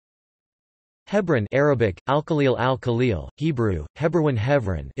Hebron Arabic, Al-Khalil al-Khalil, Hebrew, Hebron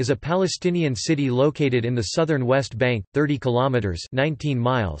Hebron is a Palestinian city located in the southern West Bank, 30 kilometers (19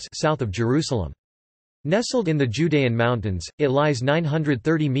 miles) south of Jerusalem. Nestled in the Judean Mountains, it lies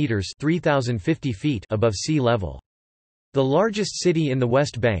 930 meters (3050 feet) above sea level. The largest city in the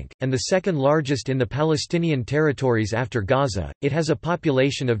West Bank, and the second largest in the Palestinian territories after Gaza, it has a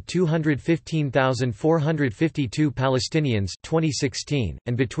population of 215,452 Palestinians 2016,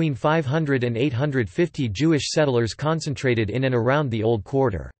 and between 500 and 850 Jewish settlers concentrated in and around the Old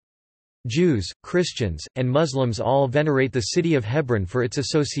Quarter. Jews, Christians, and Muslims all venerate the city of Hebron for its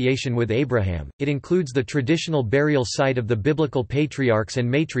association with Abraham. It includes the traditional burial site of the biblical patriarchs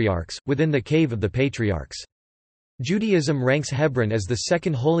and matriarchs, within the Cave of the Patriarchs. Judaism ranks Hebron as the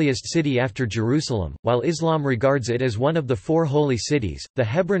second holiest city after Jerusalem, while Islam regards it as one of the four holy cities. The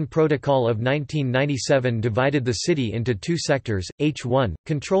Hebron Protocol of 1997 divided the city into two sectors, H1,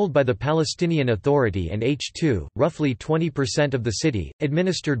 controlled by the Palestinian Authority, and H2, roughly 20% of the city,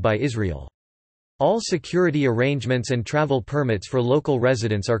 administered by Israel. All security arrangements and travel permits for local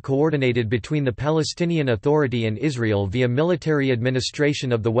residents are coordinated between the Palestinian Authority and Israel via Military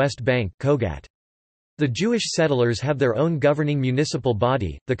Administration of the West Bank (COGAT). The Jewish settlers have their own governing municipal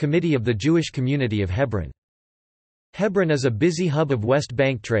body, the Committee of the Jewish Community of Hebron. Hebron is a busy hub of West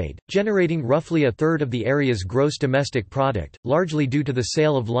Bank trade, generating roughly a third of the area's gross domestic product, largely due to the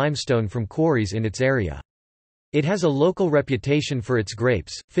sale of limestone from quarries in its area. It has a local reputation for its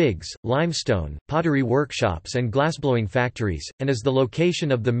grapes, figs, limestone, pottery workshops and glassblowing factories, and is the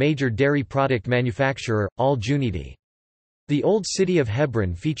location of the major dairy product manufacturer, Al-Junidi. The Old City of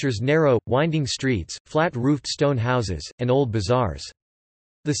Hebron features narrow, winding streets, flat-roofed stone houses, and old bazaars.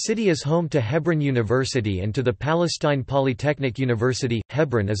 The city is home to Hebron University and to the Palestine Polytechnic University.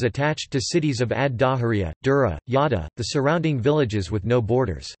 Hebron is attached to cities of Ad-Dahiriyah, Dura, Yada, the surrounding villages with no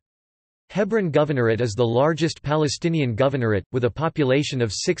borders. Hebron Governorate is the largest Palestinian governorate, with a population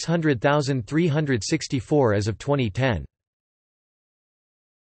of 600,364 as of 2010.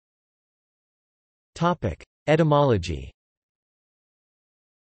 Etymology.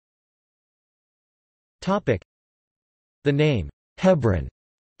 The name, Hebron,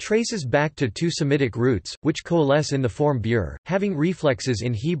 traces back to two Semitic roots, which coalesce in the form bur, having reflexes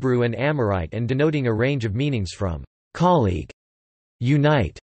in Hebrew and Amorite and denoting a range of meanings from colleague,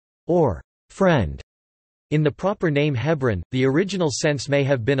 unite, or friend. In the proper name Hebron, the original sense may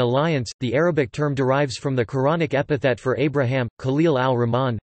have been alliance. The Arabic term derives from the Quranic epithet for Abraham, Khalil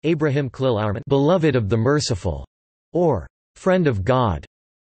al-Rahman, Abraham Khalil al-Rahman, beloved of the merciful, or friend of God.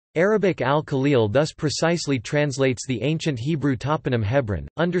 Arabic al-Khalil thus precisely translates the ancient Hebrew toponym Hebron,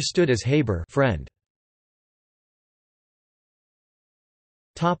 understood as Haber, friend.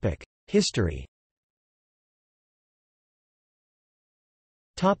 History.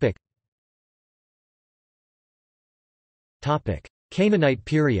 Canaanite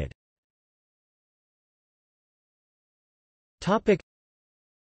period.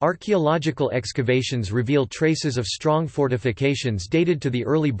 Archaeological excavations reveal traces of strong fortifications dated to the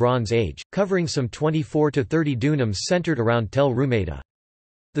early Bronze Age, covering some 24 to 30 dunams centered around Tel Rumeida.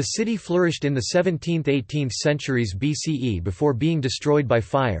 The city flourished in the 17th–18th centuries BCE before being destroyed by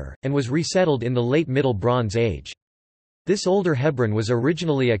fire, and was resettled in the late Middle Bronze Age. This older Hebron was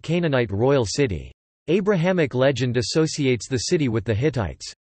originally a Canaanite royal city. Abrahamic legend associates the city with the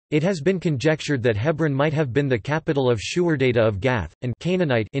Hittites. It has been conjectured that Hebron might have been the capital of Shuwardata of Gath, and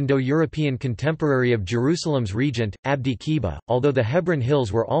Canaanite Indo-European contemporary of Jerusalem's regent, Abdi Kiba, although the Hebron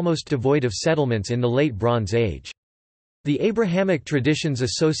Hills were almost devoid of settlements in the Late Bronze Age. The Abrahamic traditions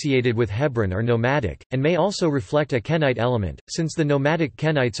associated with Hebron are nomadic, and may also reflect a Kenite element, since the nomadic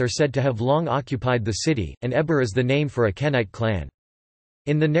Kenites are said to have long occupied the city, and Eber is the name for a Kenite clan.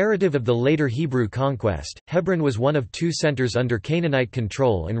 In the narrative of the later Hebrew conquest, Hebron was one of two centers under Canaanite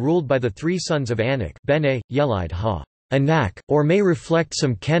control and ruled by the three sons of Anak, Bene, Yelid ha-Anak, or may reflect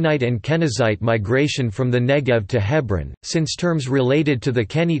some Kenite and Kenizzite migration from the Negev to Hebron, since terms related to the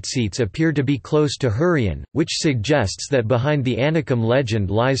Kenitzites appear to be close to Hurrian, which suggests that behind the Anakim legend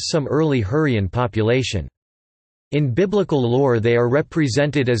lies some early Hurrian population. In biblical lore they are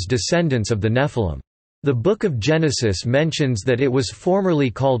represented as descendants of the Nephilim. The Book of Genesis mentions that it was formerly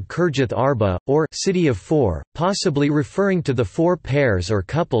called Kirjath Arba, or City of Four, possibly referring to the four pairs or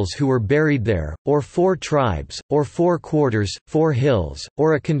couples who were buried there, or four tribes, or four quarters, four hills,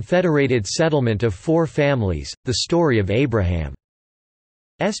 or a confederated settlement of four families. The story of Abraham's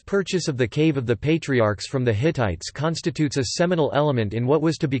purchase of the Cave of the Patriarchs from the Hittites constitutes a seminal element in what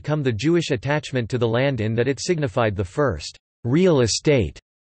was to become the Jewish attachment to the land, in that it signified the first real estate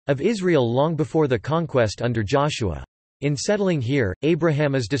of Israel long before the conquest under Joshua. In settling here,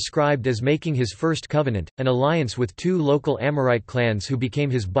 Abraham is described as making his first covenant, an alliance with two local Amorite clans who became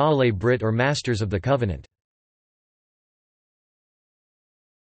his Baalei Brit or masters of the covenant.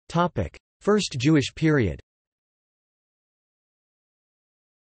 First Jewish period.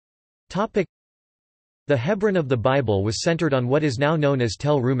 The Hebron of the Bible was centered on what is now known as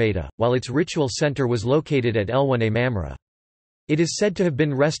Tel Rumeida, while its ritual center was located at El-Wane Mamre. It is said to have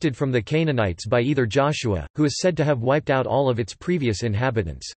been wrested from the Canaanites by either Joshua, who is said to have wiped out all of its previous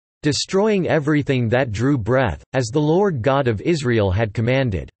inhabitants, destroying everything that drew breath, as the Lord God of Israel had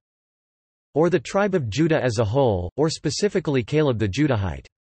commanded, or the tribe of Judah as a whole, or specifically Caleb the Judahite.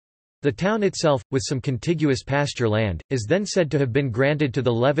 The town itself, with some contiguous pasture land, is then said to have been granted to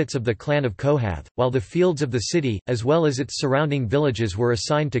the Levites of the clan of Kohath, while the fields of the city, as well as its surrounding villages were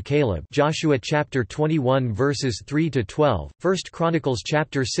assigned to Caleb. Joshua chapter 21 verses 3–12, 1 Chronicles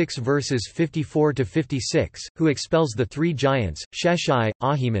chapter 6 verses 54–56, who expels the three giants, Sheshai,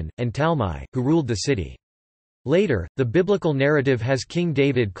 Ahiman, and Talmai, who ruled the city. Later, the biblical narrative has King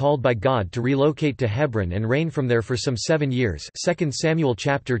David called by God to relocate to Hebron and reign from there for some 7 years. 2 Samuel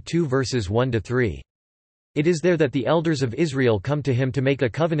chapter 2 verses 1–3. It is there that the elders of Israel come to him to make a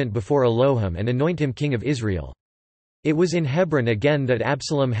covenant before Elohim and anoint him king of Israel. It was in Hebron again that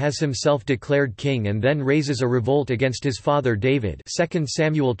Absalom has himself declared king and then raises a revolt against his father David. 2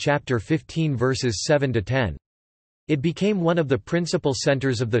 Samuel chapter 15 verses 7–10. It became one of the principal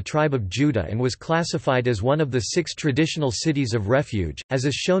centers of the tribe of Judah and was classified as one of the 6 traditional cities of refuge, as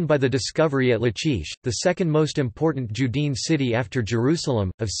is shown by the discovery at Lachish, the second most important Judean city after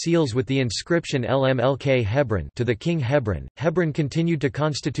Jerusalem, of seals with the inscription LMLK Hebron to the king Hebron. Hebron continued to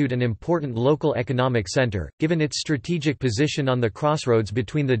constitute an important local economic center, given its strategic position on the crossroads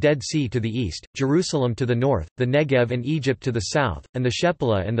between the Dead Sea to the east, Jerusalem to the north, the Negev and Egypt to the south, and the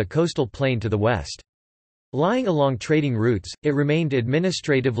Shephelah and the coastal plain to the west. Lying along trading routes, it remained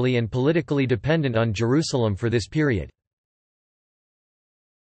administratively and politically dependent on Jerusalem for this period.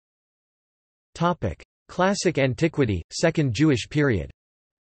 Classic Antiquity, Second Jewish period.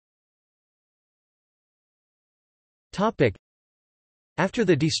 After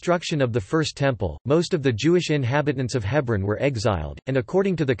the destruction of the First Temple, most of the Jewish inhabitants of Hebron were exiled, and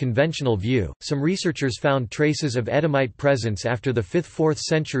according to the conventional view, some researchers found traces of Edomite presence after the 5th–4th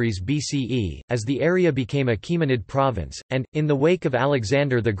centuries BCE, as the area became a Achaemenid province, and, in the wake of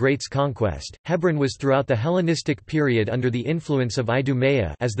Alexander the Great's conquest, Hebron was throughout the Hellenistic period under the influence of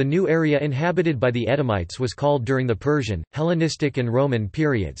Idumea, as the new area inhabited by the Edomites was called during the Persian, Hellenistic and Roman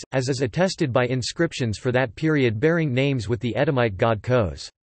periods, as is attested by inscriptions for that period bearing names with the Edomite god Kos.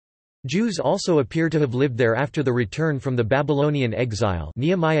 Jews also appear to have lived there after the return from the Babylonian exile.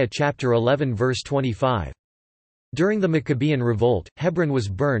 Nehemiah chapter 11 verse 25. During the Maccabean revolt, Hebron was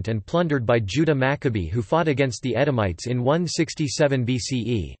burnt and plundered by Judah Maccabee who fought against the Edomites in 167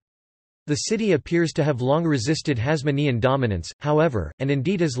 BCE. The city appears to have long resisted Hasmonean dominance, however, and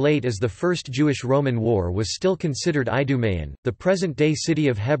indeed as late as the First Jewish-Roman War was still considered Idumean. The present-day city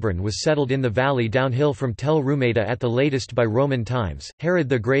of Hebron was settled in the valley downhill from Tel Rumeida at the latest by Roman times. Herod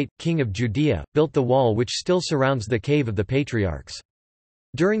the Great, king of Judea, built the wall which still surrounds the Cave of the Patriarchs.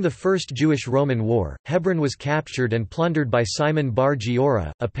 During the First Jewish-Roman War, Hebron was captured and plundered by Simon bar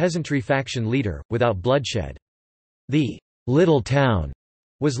Giora, a peasantry faction leader, without bloodshed. The little town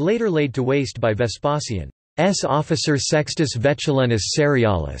was later laid to waste by Vespasian's officer Sextus Vetulenus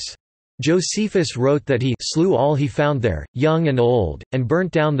Cerealis. Josephus wrote that he slew all he found there, young and old, and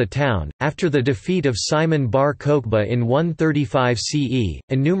burnt down the town. After the defeat of Simon bar Kokhba in 135 CE,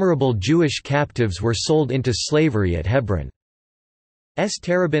 innumerable Jewish captives were sold into slavery at Hebron's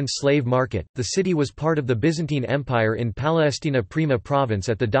Terebinth slave market. The city was part of the Byzantine Empire in Palestina Prima province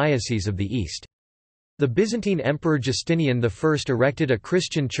at the Diocese of the East. The Byzantine Emperor Justinian I erected a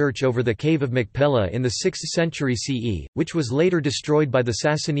Christian church over the cave of Machpelah in the 6th century CE, which was later destroyed by the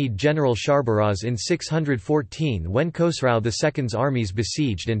Sassanid general Sharbaraz in 614 when Khosrau II's armies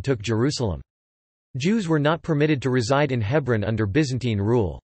besieged and took Jerusalem. Jews were not permitted to reside in Hebron under Byzantine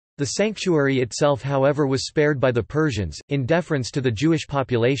rule. The sanctuary itself however was spared by the Persians, in deference to the Jewish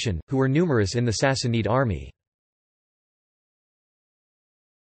population, who were numerous in the Sassanid army.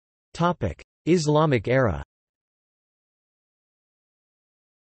 Islamic era.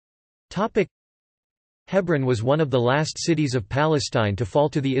 Hebron was one of the last cities of Palestine to fall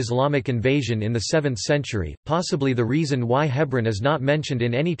to the Islamic invasion in the 7th century, possibly the reason why Hebron is not mentioned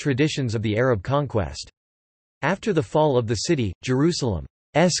in any traditions of the Arab conquest. After the fall of the city, Jerusalem's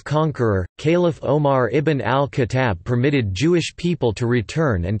conqueror, Caliph Omar ibn al-Khattab permitted Jewish people to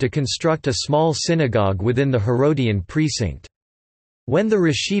return and to construct a small synagogue within the Herodian precinct. When the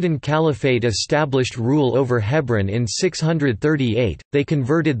Rashidun Caliphate established rule over Hebron in 638, they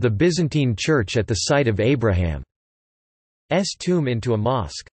converted the Byzantine Church at the site of Abraham's tomb into a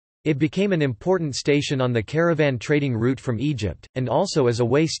mosque. It became an important station on the caravan trading route from Egypt, and also as a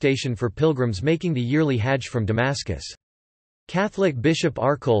way station for pilgrims making the yearly Hajj from Damascus. Catholic Bishop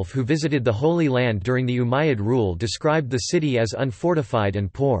Arculf, who visited the Holy Land during the Umayyad rule, described the city as unfortified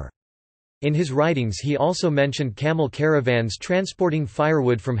and poor. In his writings he also mentioned camel caravans transporting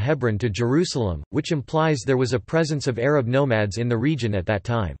firewood from Hebron to Jerusalem, which implies there was a presence of Arab nomads in the region at that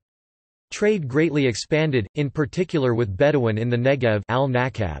time. Trade greatly expanded, in particular with Bedouin in the Negev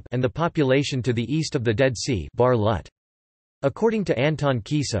and the population to the east of the Dead Sea Bar Lut. According to Anton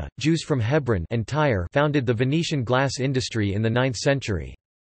Kisa, Jews from Hebron and Tyre founded the Venetian glass industry in the 9th century.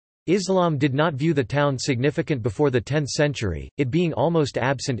 Islam did not view the town significant before the 10th century, it being almost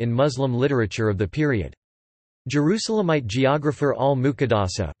absent in Muslim literature of the period. Jerusalemite geographer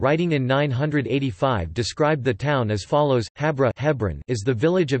al-Muqaddasi, writing in 985, described the town as follows: Hebron is the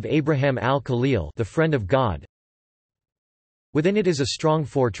village of Abraham al-Khalil, the friend of God. Within it is a strong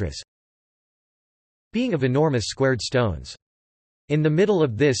fortress, being of enormous squared stones. In the middle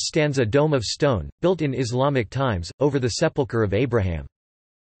of this stands a dome of stone, built in Islamic times, over the sepulchre of Abraham.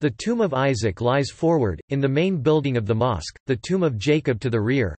 The tomb of Isaac lies forward, in the main building of the mosque, the tomb of Jacob to the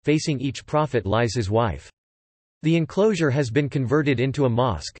rear, facing each prophet lies his wife. The enclosure has been converted into a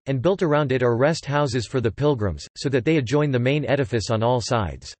mosque, and built around it are rest houses for the pilgrims, so that they adjoin the main edifice on all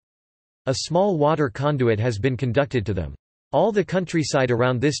sides. A small water conduit has been conducted to them. All the countryside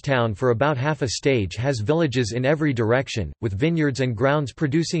around this town for about half a stage has villages in every direction, with vineyards and grounds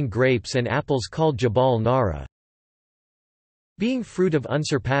producing grapes and apples called Jabal Nara, being fruit of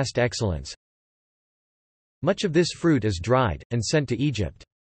unsurpassed excellence. Much of this fruit is dried, and sent to Egypt.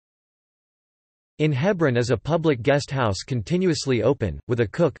 In Hebron is a public guest house continuously open, with a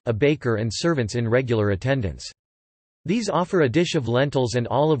cook, a baker and servants in regular attendance. These offer a dish of lentils and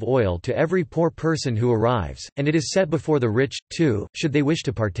olive oil to every poor person who arrives, and it is set before the rich, too, should they wish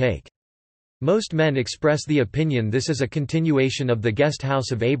to partake. Most men express the opinion this is a continuation of the guest house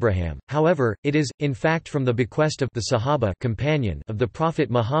of Abraham, however, it is, in fact, from the bequest of the Sahaba companion of the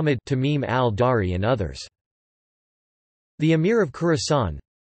Prophet Muhammad, Tamim al-Dari and others. The Emir of Khorasan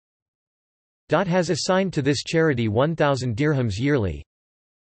has assigned to this charity 1,000 dirhams yearly.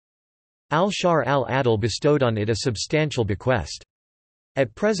 Al-Shar al-Adil bestowed on it a substantial bequest.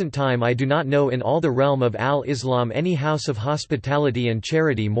 At present time I do not know in all the realm of al-Islam any house of hospitality and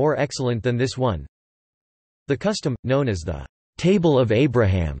charity more excellent than this one. The custom, known as the Table of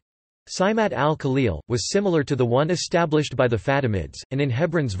Abraham, Simat al-Khalil, was similar to the one established by the Fatimids, and in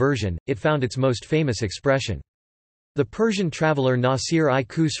Hebron's version, it found its most famous expression. The Persian traveller Nasir I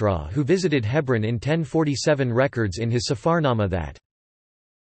Khusra, who visited Hebron in 1047, records in his Safarnama that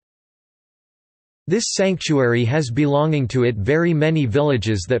this sanctuary has belonging to it very many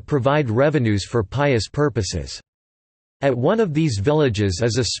villages that provide revenues for pious purposes. At one of these villages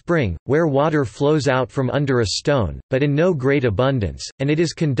is a spring, where water flows out from under a stone, but in no great abundance, and it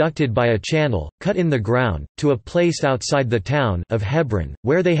is conducted by a channel, cut in the ground, to a place outside the town of Hebron,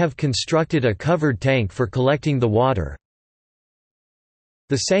 where they have constructed a covered tank for collecting the water.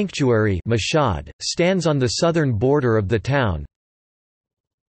 The sanctuary stands on the southern border of the town,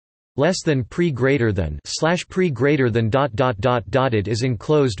 less than greater than it is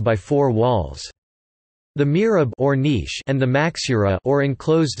enclosed by 4 walls. The mihrab or niche and the maksura or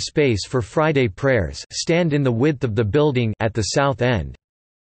enclosed space for Friday prayers stand in the width of the building at the south end.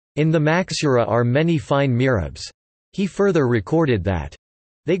 In the maksura are many fine mihrabs. He further recorded that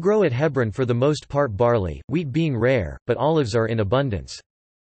they grow at Hebron for the most part barley, wheat being rare, but olives are in abundance.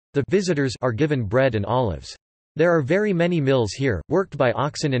 The visitors are given bread and olives. There are very many mills here, worked by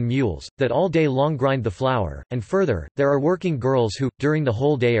oxen and mules, that all day long grind the flour, and further, there are working girls who, during the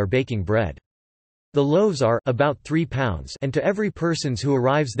whole day are baking bread. The loaves are about 3 pounds, and to every person who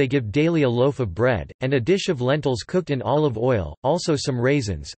arrives they give daily a loaf of bread, and a dish of lentils cooked in olive oil, also some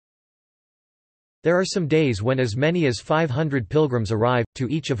raisins. There are some days when as many as 500 pilgrims arrive, to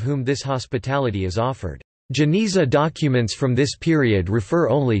each of whom this hospitality is offered. Geniza documents from this period refer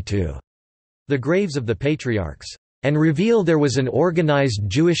only to the graves of the patriarchs, and reveal there was an organized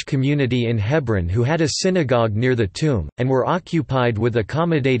Jewish community in Hebron who had a synagogue near the tomb, and were occupied with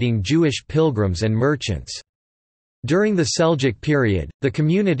accommodating Jewish pilgrims and merchants. During the Seljuk period, the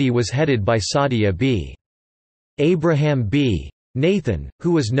community was headed by Sadia b. Abraham b. Nathan,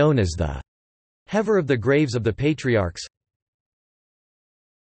 who was known as the Hever of the graves of the patriarchs.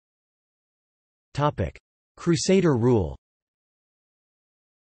 Crusader rule.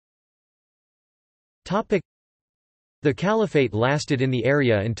 The caliphate lasted in the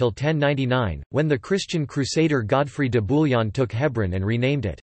area until 1099, when the Christian crusader Godfrey de Bouillon took Hebron and renamed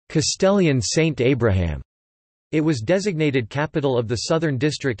it Castellion Saint Abraham. It was designated capital of the southern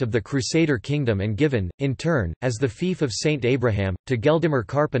district of the Crusader kingdom and given, in turn, as the fief of Saint Abraham, to Geldimer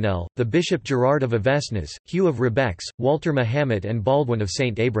Carpanel, the Bishop Gerard of Avesnes, Hugh of Rebec, Walter Mahomet and Baldwin of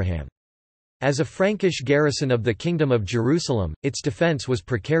Saint Abraham. As a Frankish garrison of the Kingdom of Jerusalem, its defence was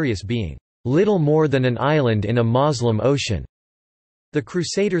precarious, being little more than an island in a Moslem ocean. The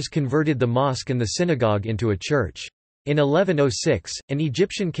Crusaders converted the mosque and the synagogue into a church. In 1106, an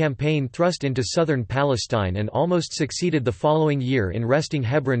Egyptian campaign thrust into southern Palestine and almost succeeded the following year in wresting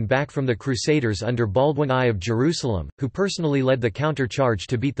Hebron back from the Crusaders under Baldwin I of Jerusalem, who personally led the counter-charge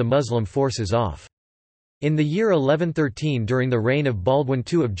to beat the Muslim forces off. In the year 1113 during the reign of Baldwin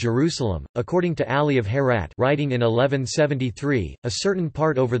II of Jerusalem, according to Ali of Herat writing in 1173, a certain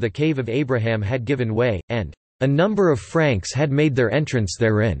part over the Cave of Abraham had given way, and a number of Franks had made their entrance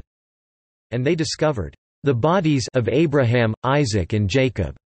therein, and they discovered the bodies of Abraham, Isaac and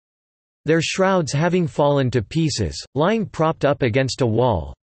Jacob, their shrouds having fallen to pieces, lying propped up against a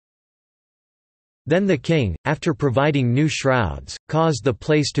wall. Then the king, after providing new shrouds, caused the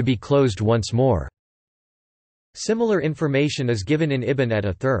place to be closed once more. Similar information is given in Ibn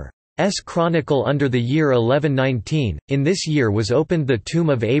at-Athir's chronicle under the year 1119. In this year was opened the tomb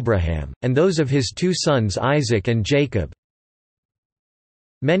of Abraham, and those of his two sons Isaac and Jacob.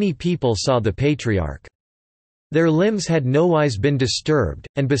 Many people saw the patriarch. Their limbs had nowise been disturbed,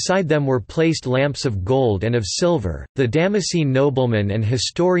 and beside them were placed lamps of gold and of silver. The Damascene nobleman and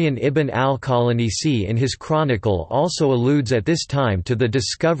historian Ibn al-Qalanisi in his chronicle also alludes at this time to the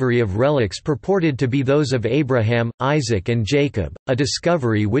discovery of relics purported to be those of Abraham, Isaac and Jacob, a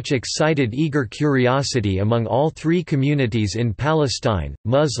discovery which excited eager curiosity among all three communities in Palestine,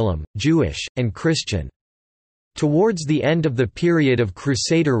 Muslim, Jewish, and Christian. Towards the end of the period of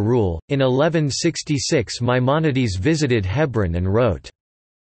Crusader rule, in 1166 Maimonides visited Hebron and wrote,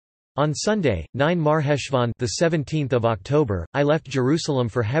 "On Sunday, 9 Marheshvan, the 17th of October, I left Jerusalem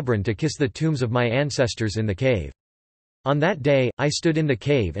for Hebron to kiss the tombs of my ancestors in the cave. On that day, I stood in the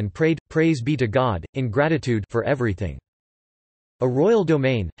cave and prayed, praise be to God, in gratitude for everything." A royal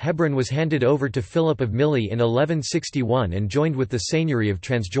domain, Hebron was handed over to Philip of Milly in 1161 and joined with the seigneury of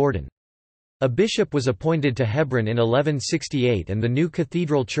Transjordan. A bishop was appointed to Hebron in 1168 and the new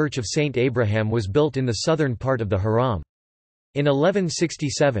cathedral church of Saint Abraham was built in the southern part of the Haram. In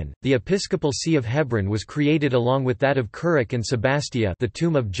 1167, the episcopal see of Hebron was created along with that of Currach and Sebastia, the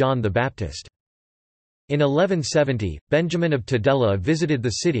tomb of John the Baptist. In 1170, Benjamin of Tudela visited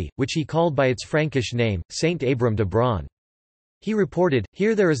the city, which he called by its Frankish name, Saint Abram de Bron. He reported,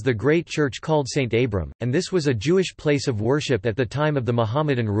 "Here there is the great church called St. Abram, and this was a Jewish place of worship at the time of the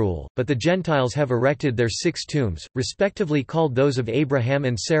Mohammedan rule, but the Gentiles have erected their 6 tombs, respectively called those of Abraham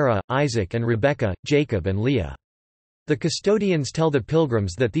and Sarah, Isaac and Rebekah, Jacob and Leah. The custodians tell the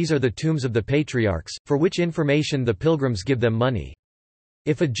pilgrims that these are the tombs of the patriarchs, for which information the pilgrims give them money.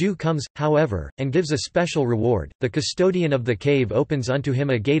 If a Jew comes, however, and gives a special reward, the custodian of the cave opens unto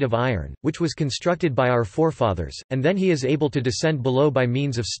him a gate of iron, which was constructed by our forefathers, and then he is able to descend below by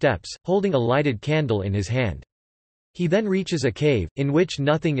means of steps, holding a lighted candle in his hand. He then reaches a cave, in which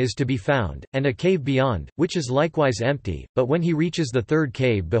nothing is to be found, and a cave beyond, which is likewise empty, but when he reaches the third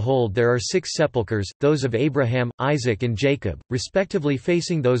cave behold there are 6 sepulchres, those of Abraham, Isaac and Jacob, respectively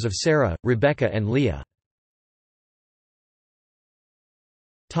facing those of Sarah, Rebekah and Leah."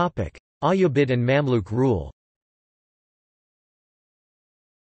 Ayyubid and Mamluk rule.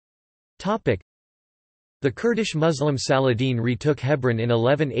 The Kurdish Muslim Saladin retook Hebron in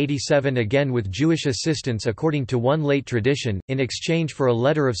 1187 again with Jewish assistance according to one late tradition, in exchange for a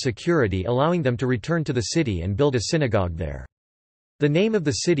letter of security allowing them to return to the city and build a synagogue there. The name of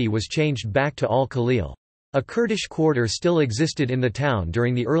the city was changed back to Al-Khalil. A Kurdish quarter still existed in the town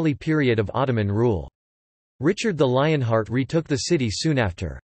during the early period of Ottoman rule. Richard the Lionheart retook the city soon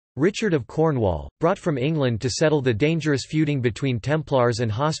after. Richard of Cornwall, brought from England to settle the dangerous feuding between Templars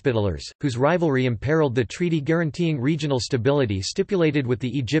and Hospitallers, whose rivalry imperiled the treaty guaranteeing regional stability stipulated with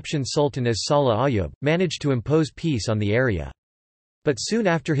the Egyptian Sultan as Salah Ayyub, managed to impose peace on the area. But soon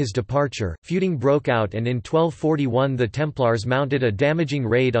after his departure, feuding broke out and in 1241 the Templars mounted a damaging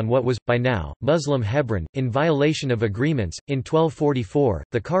raid on what was, by now, Muslim Hebron, in violation of agreements. In 1244,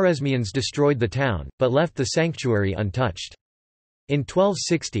 the Khwarezmians destroyed the town, but left the sanctuary untouched. In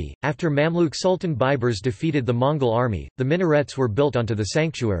 1260, after Mamluk Sultan Baibars defeated the Mongol army, the minarets were built onto the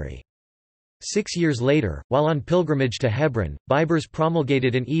sanctuary. 6 years later, while on pilgrimage to Hebron, Baibars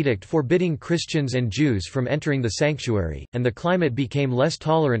promulgated an edict forbidding Christians and Jews from entering the sanctuary, and the climate became less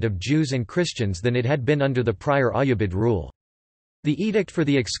tolerant of Jews and Christians than it had been under the prior Ayyubid rule. The edict for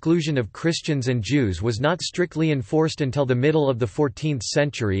the exclusion of Christians and Jews was not strictly enforced until the middle of the 14th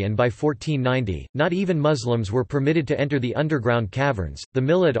century, and by 1490, not even Muslims were permitted to enter the underground caverns. The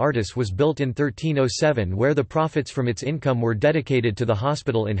mill at Artis was built in 1307, where the profits from its income were dedicated to the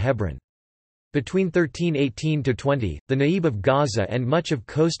hospital in Hebron. Between 1318–20, the Naib of Gaza and much of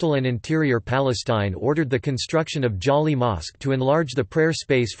coastal and interior Palestine ordered the construction of Jali Mosque to enlarge the prayer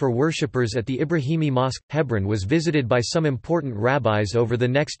space for worshippers at the Ibrahimi Mosque. Hebron was visited by some important rabbis over the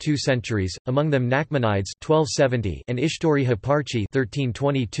next 2 centuries, among them Nachmanides (1270) and Ishtori Haparchi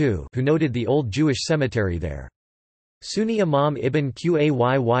 (1322), who noted the old Jewish cemetery there. Sunni Imam Ibn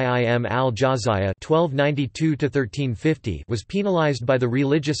Qayyim al-Jawziyya (1292–1350) was penalized by the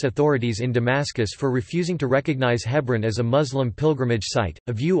religious authorities in Damascus for refusing to recognize Hebron as a Muslim pilgrimage site,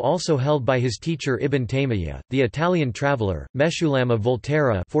 a view also held by his teacher Ibn Taymiyyah. The Italian traveller, Meshulam of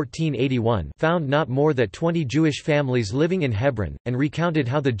Volterra (1481) found not more than 20 Jewish families living in Hebron, and recounted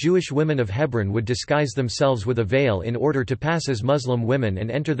how the Jewish women of Hebron would disguise themselves with a veil in order to pass as Muslim women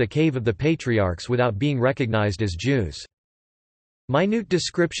and enter the cave of the patriarchs without being recognized as Jews. Minute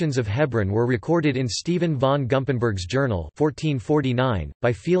descriptions of Hebron were recorded in Stephen von Gumpenberg's journal 1449,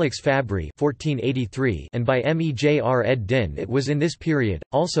 by Felix Fabry 1483, and by Mejr ed-Din. It was in this period,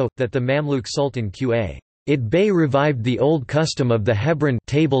 also, that the Mamluk Sultan Qa-Itbay revived the old custom of the Hebron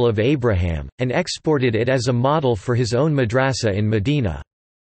Table of Abraham, and exported it as a model for his own madrasa in Medina.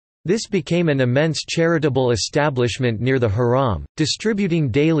 This became an immense charitable establishment near the Haram, distributing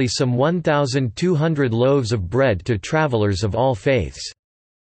daily some 1,200 loaves of bread to travelers of all faiths.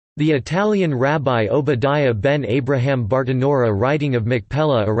 The Italian rabbi Obadiah ben Abraham Bartonora, writing of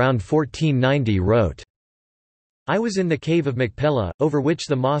Machpelah around 1490, wrote, "I was in the cave of Machpelah, over which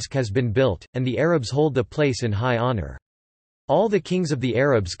the mosque has been built, and the Arabs hold the place in high honor. All the kings of the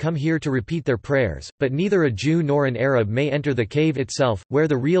Arabs come here to repeat their prayers, but neither a Jew nor an Arab may enter the cave itself, where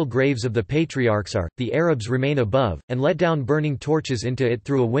the real graves of the patriarchs are. The Arabs remain above, and let down burning torches into it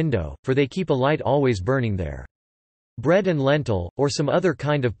through a window, for they keep a light always burning there. Bread and lentil, or some other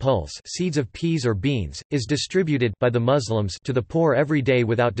kind of pulse, seeds of peas or beans, is distributed by the Muslims to the poor every day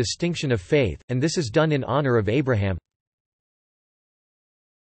without distinction of faith, and this is done in honor of Abraham."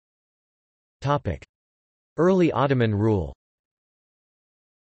 Early Ottoman rule.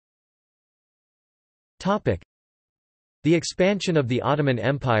 The expansion of the Ottoman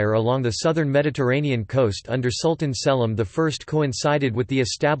Empire along the southern Mediterranean coast under Sultan Selim I coincided with the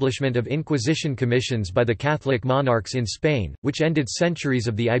establishment of Inquisition commissions by the Catholic monarchs in Spain, which ended centuries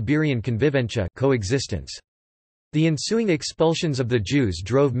of the Iberian convivencia coexistence. The ensuing expulsions of the Jews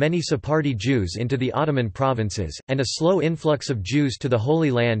drove many Sephardi Jews into the Ottoman provinces, and a slow influx of Jews to the Holy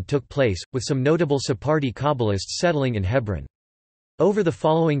Land took place, with some notable Sephardi Kabbalists settling in Hebron. Over the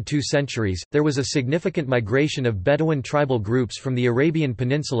following 2 centuries, there was a significant migration of Bedouin tribal groups from the Arabian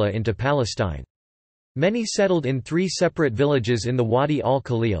Peninsula into Palestine. Many settled in 3 separate villages in the Wadi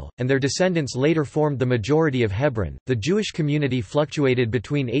al-Khalil, and their descendants later formed the majority of Hebron. The Jewish community fluctuated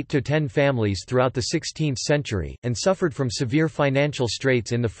between 8 to 10 families throughout the 16th century, and suffered from severe financial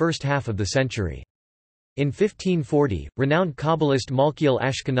straits in the first half of the century. In 1540, renowned Kabbalist Malkiel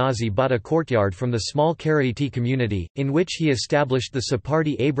Ashkenazi bought a courtyard from the small Karaite community, in which he established the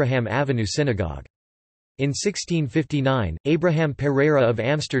Sephardi Abraham Avenue Synagogue. In 1659, Abraham Pereira of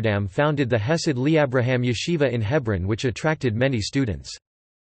Amsterdam founded the Hesed Li'Abraham Yeshiva in Hebron, which attracted many students.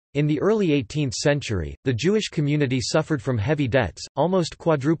 In the early 18th century, the Jewish community suffered from heavy debts, almost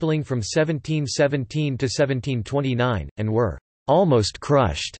quadrupling from 1717 to 1729, and were almost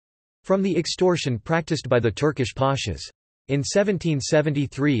crushed from the extortion practiced by the Turkish pashas. In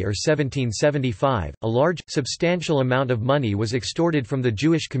 1773 or 1775, a large, substantial amount of money was extorted from the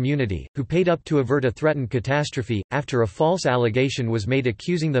Jewish community, who paid up to avert a threatened catastrophe, after a false allegation was made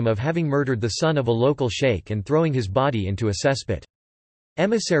accusing them of having murdered the son of a local sheikh and throwing his body into a cesspit.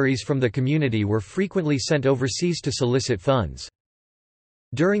 Emissaries from the community were frequently sent overseas to solicit funds.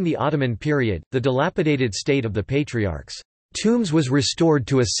 During the Ottoman period, the dilapidated state of the patriarchs' tombs was restored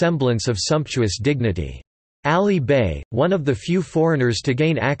to a semblance of sumptuous dignity. Ali Bey, one of the few foreigners to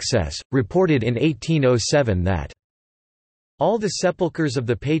gain access, reported in 1807 that all the sepulchres of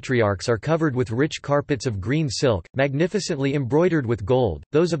the patriarchs are covered with rich carpets of green silk, magnificently embroidered with gold,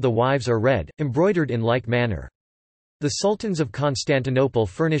 those of the wives are red, embroidered in like manner. The sultans of Constantinople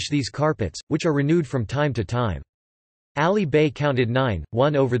furnish these carpets, which are renewed from time to time. Ali Bey counted 9,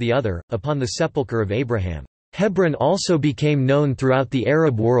 one over the other, upon the sepulchre of Abraham. Hebron also became known throughout the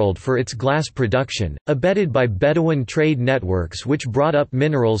Arab world for its glass production, abetted by Bedouin trade networks which brought up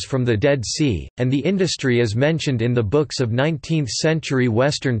minerals from the Dead Sea, and the industry is mentioned in the books of 19th-century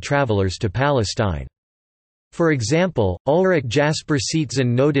Western travelers to Palestine. For example, Ulrich Jasper Seetzen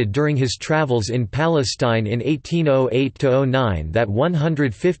noted during his travels in Palestine in 1808–09 that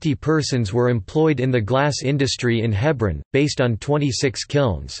 150 persons were employed in the glass industry in Hebron, based on 26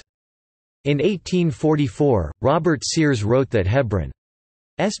 kilns. In 1844, Robert Sears wrote that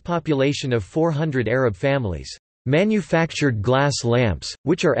Hebron's population of 400 Arab families manufactured glass lamps,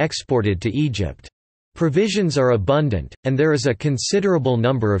 which are exported to Egypt. Provisions are abundant, and there is a considerable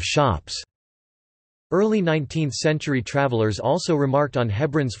number of shops. Early 19th-century travelers also remarked on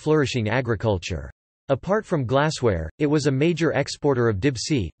Hebron's flourishing agriculture. Apart from glassware, it was a major exporter of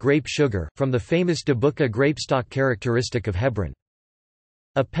dibsi, grape sugar, from the famous Dabuka grapestock characteristic of Hebron.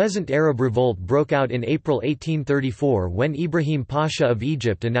 A peasant Arab revolt broke out in April 1834 when Ibrahim Pasha of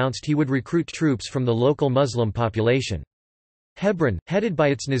Egypt announced he would recruit troops from the local Muslim population. Hebron, headed by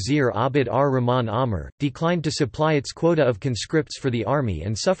its Nazir Abd ar-Rahman Amr, declined to supply its quota of conscripts for the army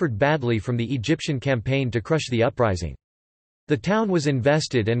and suffered badly from the Egyptian campaign to crush the uprising. The town was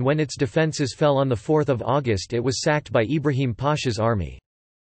invested, and when its defences fell on 4 August it was sacked by Ibrahim Pasha's army.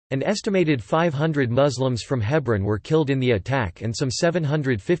 An estimated 500 Muslims from Hebron were killed in the attack and some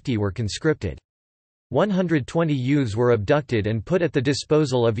 750 were conscripted. 120 youths were abducted and put at the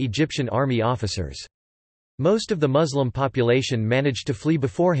disposal of Egyptian army officers. Most of the Muslim population managed to flee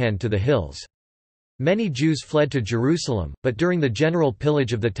beforehand to the hills. Many Jews fled to Jerusalem, but during the general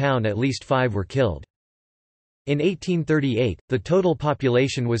pillage of the town at least 5 were killed. In 1838, the total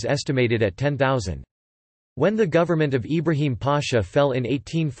population was estimated at 10,000. When the government of Ibrahim Pasha fell in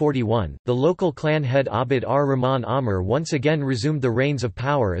 1841, the local clan head Abd ar-Rahman Amr once again resumed the reins of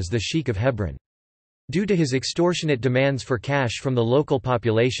power as the Sheikh of Hebron. Due to his extortionate demands for cash from the local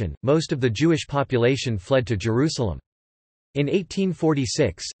population, most of the Jewish population fled to Jerusalem. In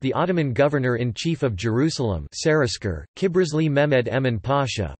 1846, the Ottoman governor-in-chief of Jerusalem, Saraskar, Kibrizli Mehmed Emin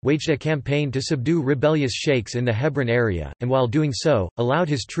Pasha, waged a campaign to subdue rebellious sheikhs in the Hebron area, and while doing so, allowed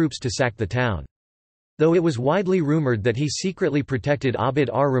his troops to sack the town. Though it was widely rumored that he secretly protected Abd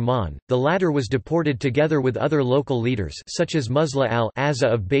ar-Rahman, the latter was deported together with other local leaders such as Musla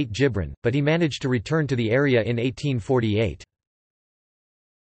al-Azza of Beit Jibrin, but he managed to return to the area in 1848.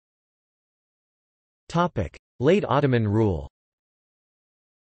 Late Ottoman rule.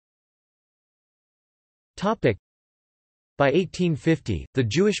 By 1850, the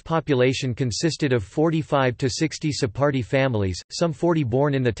Jewish population consisted of 45 to 60 Sephardi families, some 40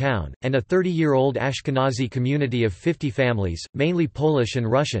 born in the town, and a 30-year-old Ashkenazi community of 50 families, mainly Polish and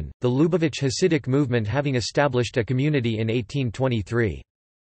Russian, the Lubavitch Hasidic movement having established a community in 1823.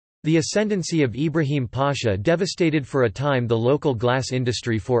 The ascendancy of Ibrahim Pasha devastated for a time the local glass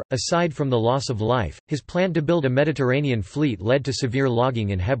industry for, aside from the loss of life, his plan to build a Mediterranean fleet led to severe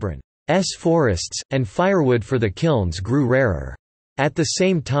logging in Hebron's forests, and firewood for the kilns grew rarer. At the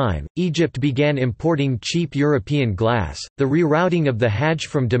same time, Egypt began importing cheap European glass. The rerouting of the Hajj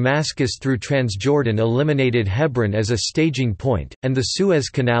from Damascus through Transjordan eliminated Hebron as a staging point, and the Suez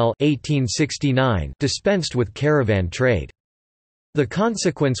Canal 1869 dispensed with caravan trade. The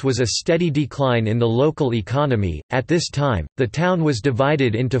consequence was a steady decline in the local economy. At this time, the town was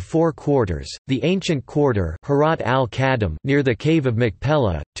divided into 4 quarters: the ancient quarter Harat al-Kadam near the cave of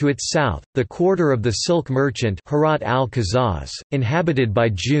Machpelah, to its south, the quarter of the silk merchant Harat al-Kazaz, inhabited by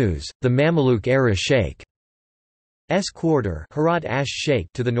Jews, the Mamluk era Sheikh's quarter Harat ash-Sheikh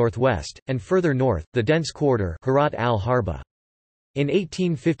to the northwest, and further north, the dense quarter Harat al-Harba. In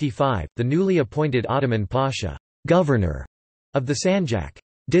 1855, the newly appointed Ottoman Pasha, governor of the Sanjak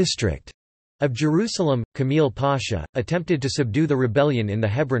district of Jerusalem, Kamil Pasha, attempted to subdue the rebellion in the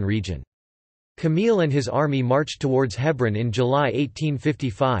Hebron region. Kamil and his army marched towards Hebron in July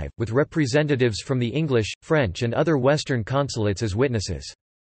 1855, with representatives from the English, French and other Western consulates as witnesses.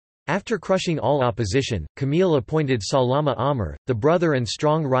 After crushing all opposition, Kamil appointed Salama Amr, the brother and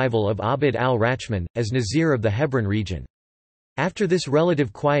strong rival of Abd al-Rahman, as Nazir of the Hebron region. After this,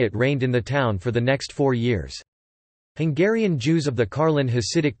 relative quiet reigned in the town for the next 4 years. Hungarian Jews of the Karlin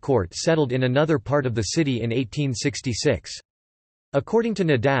Hasidic court settled in another part of the city in 1866. According to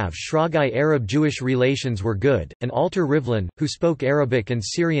Nadav Shragai, Arab-Jewish relations were good, and Alter Rivlin, who spoke Arabic and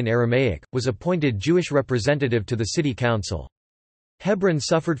Syrian Aramaic, was appointed Jewish representative to the city council. Hebron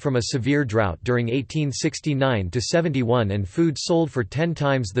suffered from a severe drought during 1869–71 and food sold for 10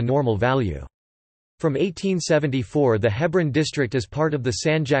 times the normal value. From 1874 the Hebron district as part of the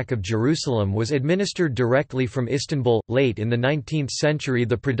Sanjak of Jerusalem was administered directly from Istanbul. Late in the 19th century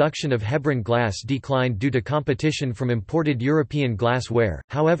the production of Hebron glass declined due to competition from imported European glassware,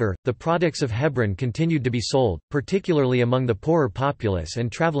 however, the products of Hebron continued to be sold, particularly among the poorer populace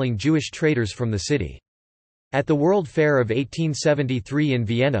and traveling Jewish traders from the city. At the World Fair of 1873 in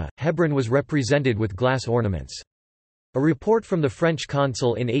Vienna, Hebron was represented with glass ornaments. A report from the French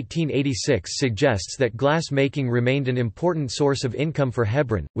consul in 1886 suggests that glass making remained an important source of income for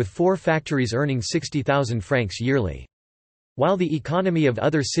Hebron, with 4 factories earning 60,000 francs yearly. While the economy of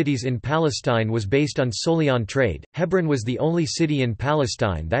other cities in Palestine was based solely on trade, Hebron was the only city in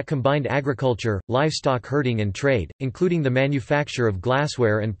Palestine that combined agriculture, livestock herding and trade, including the manufacture of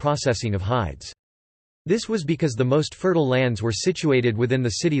glassware and processing of hides. This was because the most fertile lands were situated within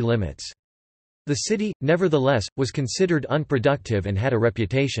the city limits. The city, nevertheless, was considered unproductive and had a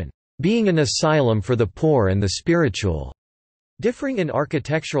reputation, being an asylum for the poor and the spiritual. Differing in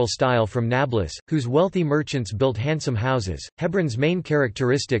architectural style from Nablus, whose wealthy merchants built handsome houses, Hebron's main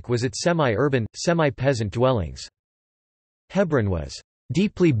characteristic was its semi-urban, semi-peasant dwellings. Hebron was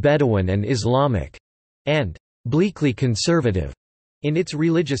deeply Bedouin and Islamic, and bleakly conservative in its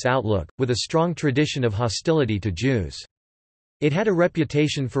religious outlook, with a strong tradition of hostility to Jews. It had a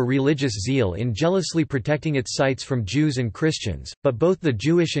reputation for religious zeal in jealously protecting its sites from Jews and Christians, but both the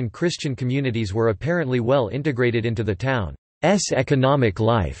Jewish and Christian communities were apparently well integrated into the town's economic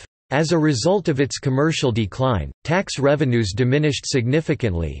life. As a result of its commercial decline, tax revenues diminished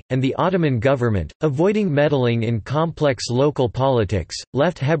significantly, and the Ottoman government, avoiding meddling in complex local politics,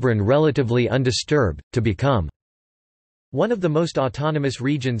 left Hebron relatively undisturbed, to become one of the most autonomous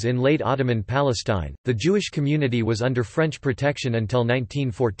regions in late Ottoman Palestine. The Jewish community was under French protection until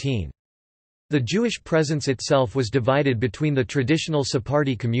 1914. The Jewish presence itself was divided between the traditional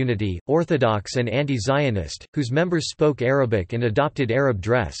Sephardi community, Orthodox and anti-Zionist, whose members spoke Arabic and adopted Arab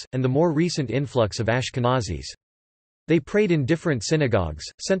dress, and the more recent influx of Ashkenazis. They prayed in different synagogues,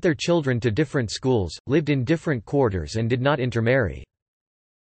 sent their children to different schools, lived in different quarters and did not intermarry.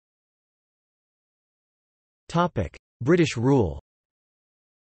 British rule.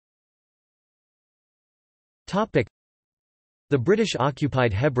 The British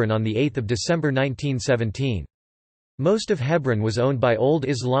occupied Hebron on 8 December 1917. Most of Hebron was owned by Old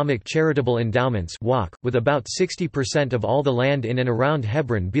Islamic Charitable Endowments with about 60% of all the land in and around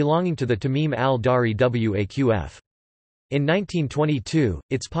Hebron belonging to the Tamim al-Dari Waqf. In 1922,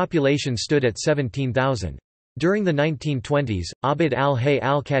 its population stood at 17,000. During the 1920s, Abd al-Hayy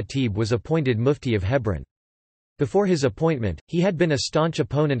al-Khatib was appointed Mufti of Hebron. Before his appointment, he had been a staunch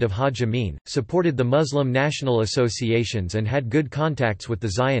opponent of Hajj Amin, supported the Muslim national associations and had good contacts with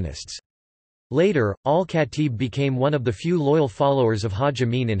the Zionists. Later, al-Khatib became one of the few loyal followers of Hajj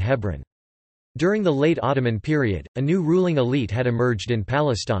Amin in Hebron. During the late Ottoman period, a new ruling elite had emerged in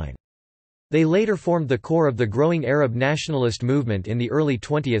Palestine. They later formed the core of the growing Arab nationalist movement in the early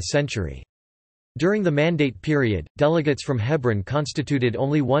 20th century. During the Mandate period, delegates from Hebron constituted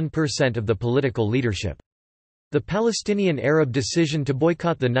only 1% of the political leadership. The Palestinian Arab decision to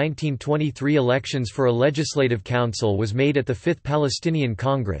boycott the 1923 elections for a legislative council was made at the Fifth Palestinian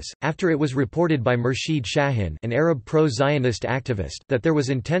Congress, after it was reported by Murshid Shahin, an Arab pro-Zionist activist, that there was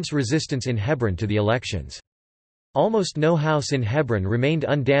intense resistance in Hebron to the elections. Almost no house in Hebron remained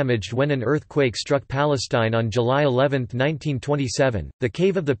undamaged when an earthquake struck Palestine on July 11, 1927. The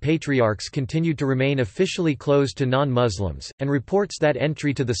Cave of the Patriarchs continued to remain officially closed to non-Muslims, and reports that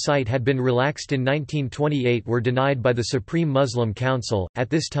entry to the site had been relaxed in 1928 were denied by the Supreme Muslim Council, at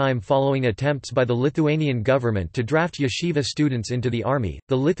this time following attempts by the Lithuanian government to draft yeshiva students into the army.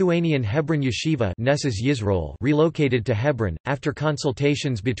 The Lithuanian Hebron Yeshiva Nesses Yisroel relocated to Hebron, after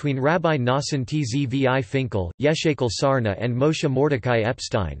consultations between Rabbi Nassim Tzvi Finkel, Yeshekel Sarna and Moshe Mordecai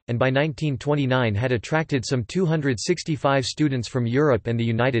Epstein, and by 1929 had attracted some 265 students from Europe and the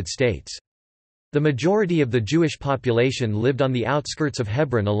United States. The majority of the Jewish population lived on the outskirts of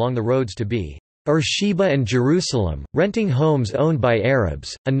Hebron along the roads to Beersheba and Jerusalem, renting homes owned by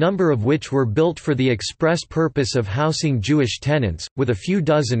Arabs, a number of which were built for the express purpose of housing Jewish tenants, with a few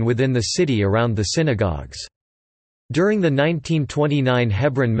dozen within the city around the synagogues. During the 1929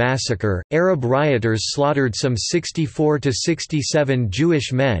 Hebron massacre, Arab rioters slaughtered some 64 to 67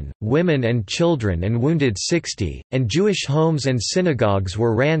 Jewish men, women and children and wounded 60, and Jewish homes and synagogues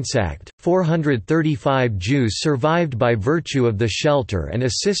were ransacked. 435 Jews survived by virtue of the shelter and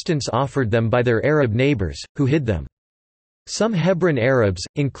assistance offered them by their Arab neighbors, who hid them. Some Hebron Arabs,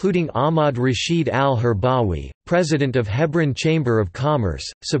 including Ahmad Rashid al-Herbawi, president of Hebron Chamber of Commerce,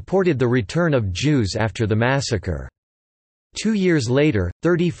 supported the return of Jews after the massacre. 2 years later,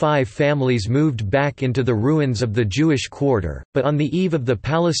 35 families moved back into the ruins of the Jewish quarter, but on the eve of the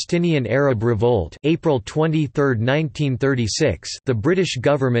Palestinian Arab Revolt, April 23, 1936, the British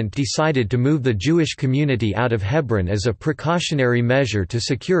government decided to move the Jewish community out of Hebron as a precautionary measure to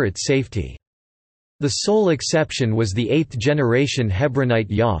secure its safety. The sole exception was the eighth-generation Hebronite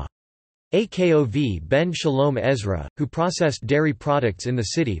Yaakov ben Shalom Ezra, who processed dairy products in the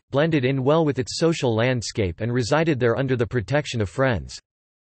city, blended in well with its social landscape and resided there under the protection of friends.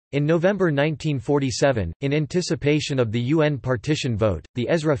 In November 1947, in anticipation of the UN partition vote, the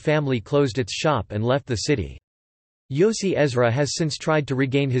Ezra family closed its shop and left the city. Yossi Ezra has since tried to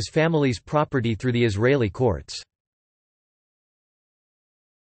regain his family's property through the Israeli courts.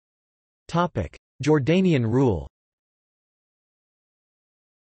 Jordanian rule.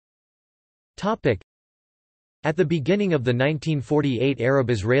 At the beginning of the 1948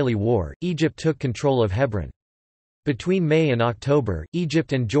 Arab-Israeli War, Egypt took control of Hebron. Between May and October,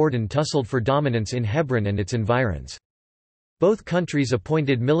 Egypt and Jordan tussled for dominance in Hebron and its environs. Both countries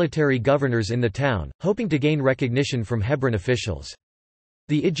appointed military governors in the town, hoping to gain recognition from Hebron officials.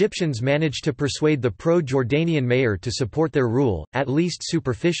 The Egyptians managed to persuade the pro-Jordanian mayor to support their rule, at least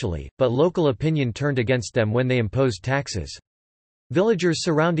superficially, but local opinion turned against them when they imposed taxes. Villagers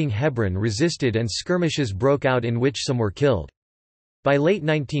surrounding Hebron resisted and skirmishes broke out in which some were killed. By late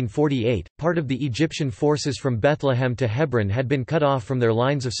 1948, part of the Egyptian forces from Bethlehem to Hebron had been cut off from their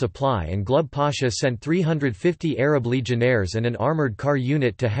lines of supply, and Glub Pasha sent 350 Arab legionnaires and an armored car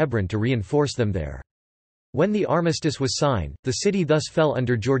unit to Hebron to reinforce them there. When the armistice was signed, the city thus fell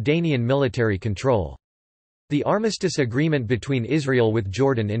under Jordanian military control. The armistice agreement between Israel with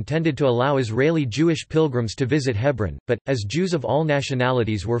Jordan intended to allow Israeli Jewish pilgrims to visit Hebron, but, as Jews of all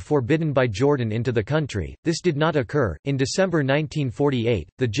nationalities were forbidden by Jordan into the country, this did not occur. In December 1948,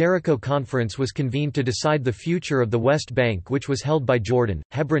 the Jericho Conference was convened to decide the future of the West Bank, which was held by Jordan.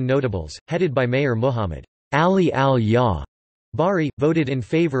 Hebron notables, headed by Mayor Muhammad Ali al-Bari, voted in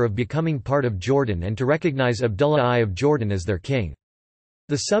favor of becoming part of Jordan and to recognize Abdullah I of Jordan as their king.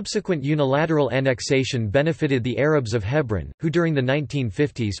 The subsequent unilateral annexation benefited the Arabs of Hebron, who during the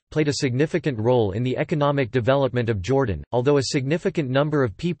 1950s, played a significant role in the economic development of Jordan. Although a significant number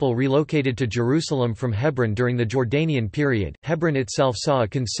of people relocated to Jerusalem from Hebron during the Jordanian period, Hebron itself saw a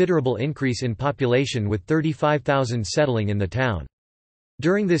considerable increase in population, with 35,000 settling in the town.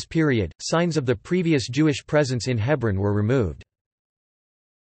 During this period, signs of the previous Jewish presence in Hebron were removed.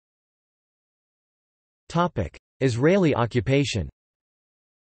 Israeli occupation.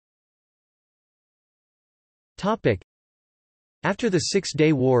 After the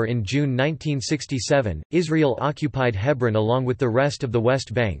Six-Day War in June 1967, Israel occupied Hebron along with the rest of the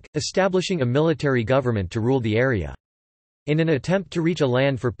West Bank, establishing a military government to rule the area. In an attempt to reach a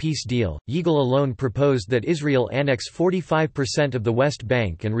land for peace deal, Yigal Allon proposed that Israel annex 45% of the West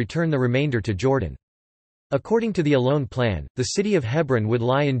Bank and return the remainder to Jordan. According to the Allon plan, the city of Hebron would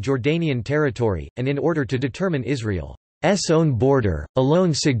lie in Jordanian territory, and in order to determine Israel's own border,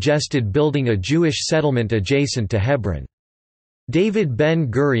 Allon suggested building a Jewish settlement adjacent to Hebron. David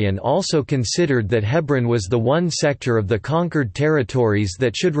Ben-Gurion also considered that Hebron was the one sector of the conquered territories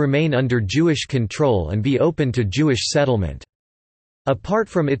that should remain under Jewish control and be open to Jewish settlement. Apart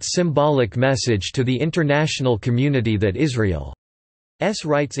from its symbolic message to the international community that Israel's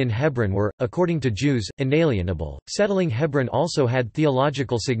rights in Hebron were, according to Jews, inalienable, settling Hebron also had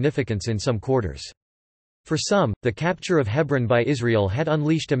theological significance in some quarters. For some, the capture of Hebron by Israel had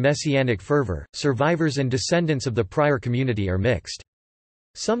unleashed a messianic fervor. Survivors and descendants of the prior community are mixed.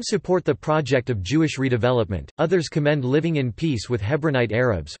 Some support the project of Jewish redevelopment, others commend living in peace with Hebronite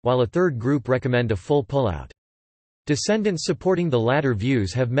Arabs, while a third group recommend a full pullout. Descendants supporting the latter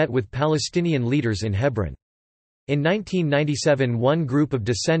views have met with Palestinian leaders in Hebron. In 1997, one group of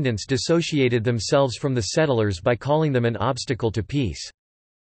descendants dissociated themselves from the settlers by calling them an obstacle to peace.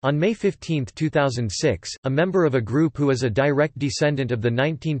 On May 15, 2006, a member of a group who is a direct descendant of the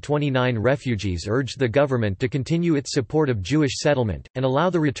 1929 refugees urged the government to continue its support of Jewish settlement, and allow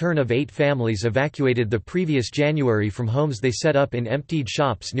the return of 8 families evacuated the previous January from homes they set up in emptied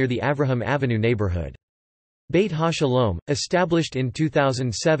shops near the Avraham Avenue neighborhood. Beit HaShalom, established in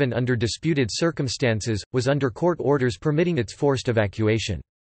 2007 under disputed circumstances, was under court orders permitting its forced evacuation.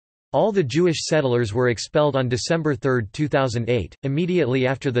 All the Jewish settlers were expelled on December 3, 2008. Immediately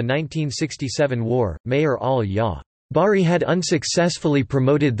after the 1967 war, Mayor al-Bari had unsuccessfully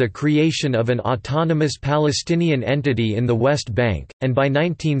promoted the creation of an autonomous Palestinian entity in the West Bank, and by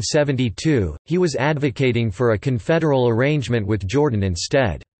 1972, he was advocating for a confederal arrangement with Jordan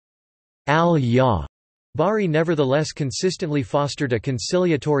instead. Al-Bari nevertheless consistently fostered a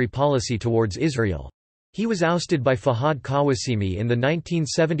conciliatory policy towards Israel. He was ousted by Fahad Kawasimi in the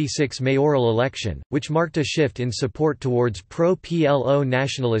 1976 mayoral election, which marked a shift in support towards pro-PLO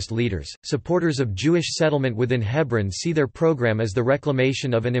nationalist leaders. Supporters of Jewish settlement within Hebron see their program as the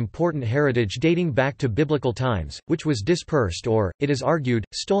reclamation of an important heritage dating back to biblical times, which was dispersed or, it is argued,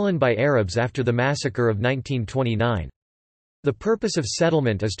 stolen by Arabs after the massacre of 1929. The purpose of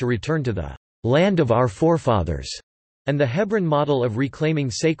settlement is to return to the land of our forefathers, and the Hebron model of reclaiming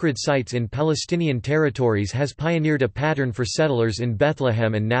sacred sites in Palestinian territories has pioneered a pattern for settlers in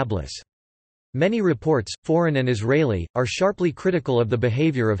Bethlehem and Nablus. Many reports, foreign and Israeli, are sharply critical of the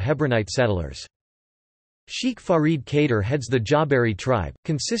behavior of Hebronite settlers. Sheikh Farid Kader heads the Jabari tribe,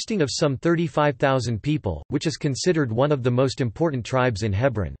 consisting of some 35,000 people, which is considered one of the most important tribes in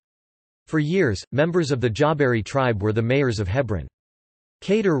Hebron. For years, members of the Jabari tribe were the mayors of Hebron.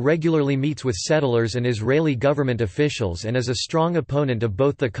 Kader regularly meets with settlers and Israeli government officials and is a strong opponent of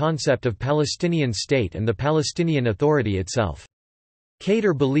both the concept of Palestinian state and the Palestinian Authority itself.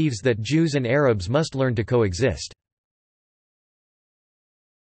 Kader believes that Jews and Arabs must learn to coexist.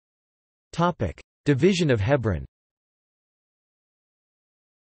 Division of Hebron.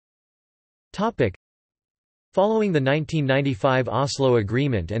 Following the 1995 Oslo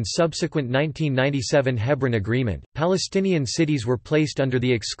Agreement and subsequent 1997 Hebron Agreement, Palestinian cities were placed under the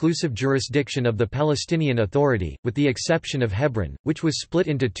exclusive jurisdiction of the Palestinian Authority, with the exception of Hebron, which was split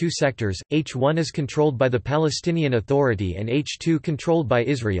into two sectors. H1 is controlled by the Palestinian Authority and H2 controlled by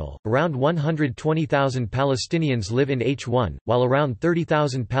Israel. Around 120,000 Palestinians live in H1, while around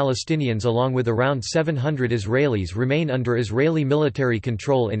 30,000 Palestinians along with around 700 Israelis remain under Israeli military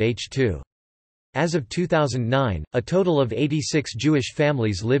control in H2. As of 2009, a total of 86 Jewish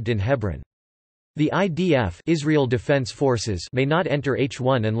families lived in Hebron. The IDF Israel Defense Forces may not enter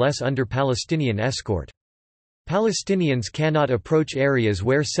H1 unless under Palestinian escort. Palestinians cannot approach areas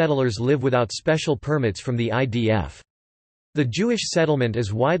where settlers live without special permits from the IDF. The Jewish settlement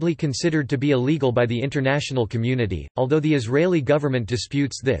is widely considered to be illegal by the international community, although the Israeli government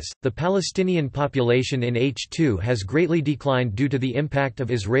disputes this. The Palestinian population in H2 has greatly declined due to the impact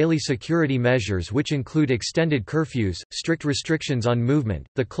of Israeli security measures, which include extended curfews, strict restrictions on movement,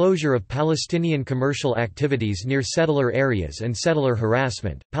 the closure of Palestinian commercial activities near settler areas, and settler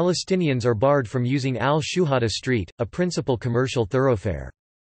harassment. Palestinians are barred from using Al-Shuhada Street, a principal commercial thoroughfare.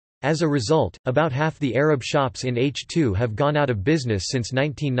 As a result, about half the Arab shops in H2 have gone out of business since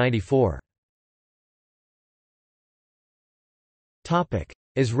 1994.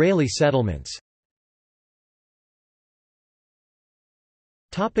 Israeli settlements.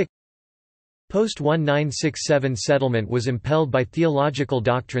 Post-1967 settlement was impelled by theological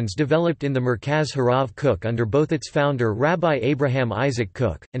doctrines developed in the Merkaz Harav Kook under both its founder Rabbi Abraham Isaac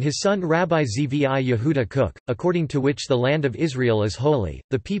Kook, and his son Rabbi Zvi Yehuda Kook, according to which the land of Israel is holy,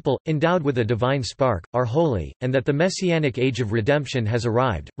 the people, endowed with a divine spark, are holy, and that the messianic age of redemption has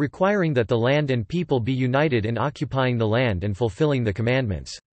arrived, requiring that the land and people be united in occupying the land and fulfilling the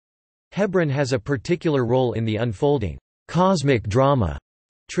commandments. Hebron has a particular role in the unfolding cosmic drama.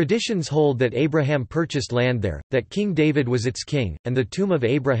 Traditions hold that Abraham purchased land there, that King David was its king, and the tomb of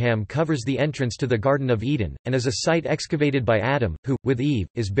Abraham covers the entrance to the Garden of Eden, and is a site excavated by Adam, who, with Eve,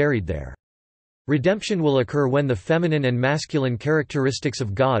 is buried there. Redemption will occur when the feminine and masculine characteristics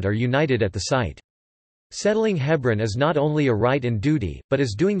of God are united at the site. Settling Hebron is not only a right and duty, but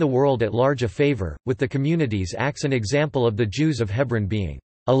is doing the world at large a favor, with the community's acts an example of the Jews of Hebron being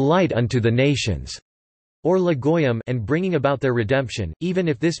a light unto the nations, or Lagoyim, and bringing about their redemption, even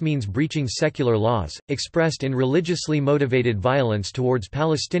if this means breaching secular laws, expressed in religiously motivated violence towards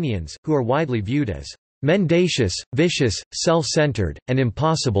Palestinians, who are widely viewed as mendacious, vicious, self-centered, and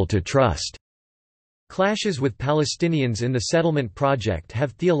impossible to trust. Clashes with Palestinians in the settlement project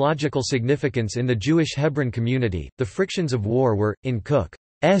have theological significance in the Jewish Hebron community. The frictions of war were, in Cook's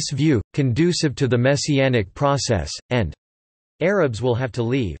view, conducive to the messianic process, and Arabs will have to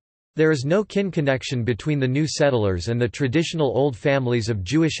leave. There is no kin connection between the new settlers and the traditional old families of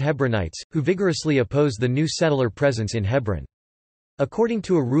Jewish Hebronites, who vigorously oppose the new settler presence in Hebron. According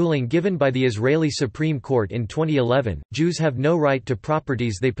to a ruling given by the Israeli Supreme Court in 2011, Jews have no right to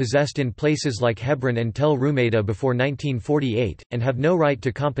properties they possessed in places like Hebron and Tel Rumeida before 1948, and have no right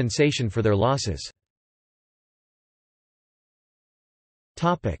to compensation for their losses.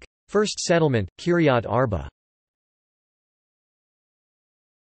 First settlement, Kiryat Arba.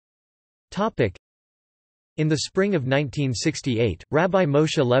 In the spring of 1968, Rabbi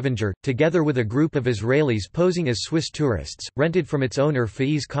Moshe Levinger, together with a group of Israelis posing as Swiss tourists, rented from its owner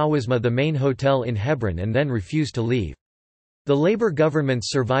Faiz Kawizma the main hotel in Hebron and then refused to leave. The Labour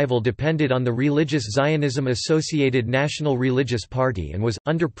government's survival depended on the religious Zionism-associated National Religious Party and was,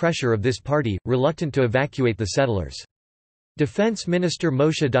 under pressure of this party, reluctant to evacuate the settlers. Defense Minister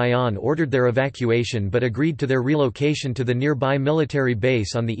Moshe Dayan ordered their evacuation but agreed to their relocation to the nearby military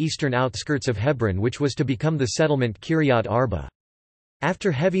base on the eastern outskirts of Hebron, which was to become the settlement Kiryat Arba.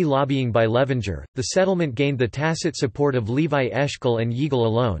 After heavy lobbying by Levenger, the settlement gained the tacit support of Levi Eshkol and Yigal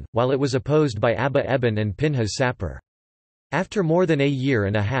alone, while it was opposed by Abba Eben and Pinhas Sapir. After more than a year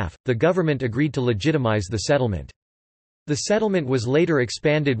and a half, the government agreed to legitimize the settlement. The settlement was later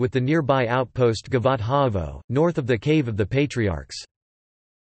expanded with the nearby outpost Gavat Ha'avo, north of the Cave of the Patriarchs.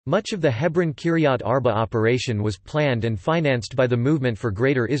 Much of the Hebron Kiryat Arba operation was planned and financed by the Movement for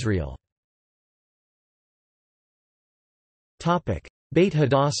Greater Israel. Beit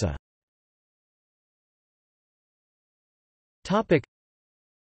Hadassah.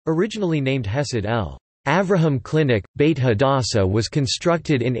 Originally named Hesed El Avraham Clinic, Beit Hadassah was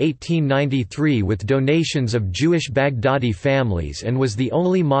constructed in 1893 with donations of Jewish Baghdadi families and was the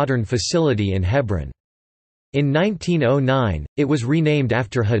only modern facility in Hebron. In 1909, it was renamed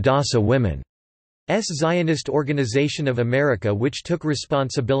after Hadassah Women's Zionist Organization of America, which took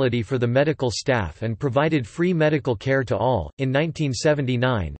responsibility for the medical staff and provided free medical care to all. In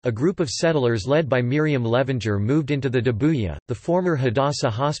 1979, a group of settlers led by Miriam Levenger moved into the Dabuya, the former Hadassah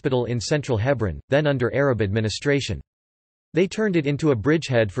Hospital in central Hebron, then under Arab administration. They turned it into a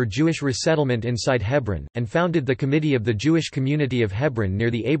bridgehead for Jewish resettlement inside Hebron, and founded the Committee of the Jewish Community of Hebron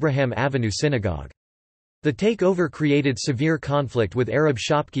near the Abraham Avenue Synagogue. The takeover created severe conflict with Arab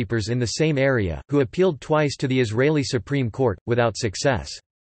shopkeepers in the same area, who appealed twice to the Israeli Supreme Court, without success.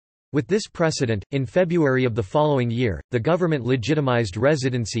 With this precedent, in February of the following year, the government legitimized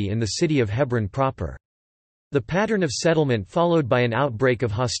residency in the city of Hebron proper. The pattern of settlement followed by an outbreak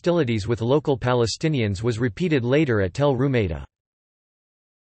of hostilities with local Palestinians was repeated later at Tel Rumeida.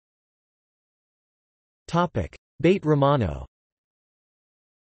 Beit Romano.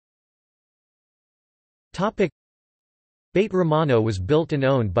 Beit Romano was built and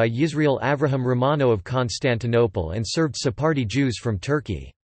owned by Yisrael Avraham Romano of Constantinople and served Sephardi Jews from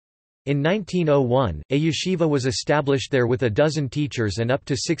Turkey. In 1901, a yeshiva was established there with a dozen teachers and up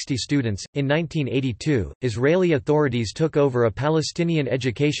to 60 students. In 1982, Israeli authorities took over a Palestinian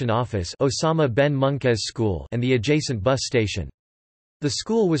education office, Osama ben Munkez School, and the adjacent bus station. The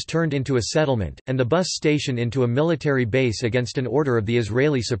school was turned into a settlement, and the bus station into a military base against an order of the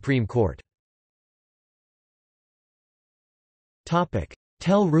Israeli Supreme Court.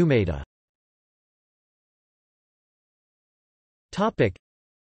 Tel Rumeida.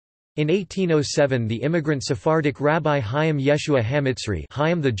 In 1807 the immigrant Sephardic Rabbi Chaim Yeshua Hamitzri,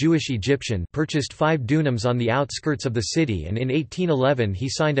 Chaim the Jewish Egyptian, purchased 5 dunams on the outskirts of the city, and in 1811 he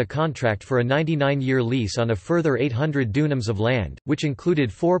signed a contract for a 99-year lease on a further 800 dunams of land, which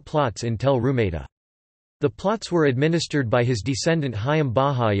included 4 plots in Tel Rumeida. The plots were administered by his descendant Chaim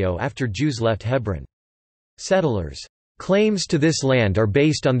Bahayo after Jews left Hebron. Settlers' claims to this land are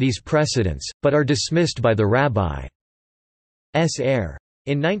based on these precedents, but are dismissed by the rabbi's heir.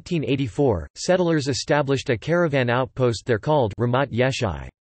 In 1984, settlers established a caravan outpost there called Ramat Yeshai.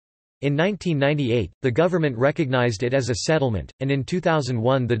 In 1998, the government recognized it as a settlement, and in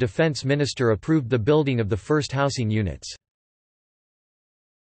 2001 the defense minister approved the building of the first housing units.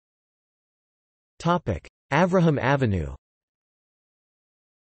 Avraham Avenue.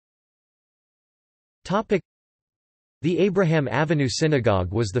 The Abraham Avenue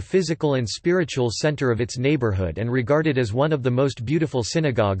Synagogue was the physical and spiritual center of its neighborhood and regarded as one of the most beautiful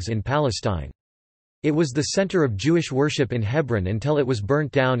synagogues in Palestine. It was the center of Jewish worship in Hebron until it was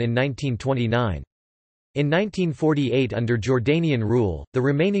burnt down in 1929. In 1948, under Jordanian rule, the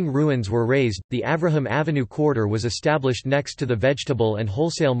remaining ruins were razed. The Avraham Avenue quarter was established next to the vegetable and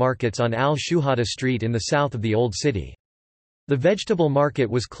wholesale markets on Al-Shuhada Street in the south of the Old City. The vegetable market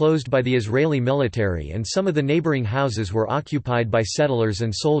was closed by the Israeli military and some of the neighboring houses were occupied by settlers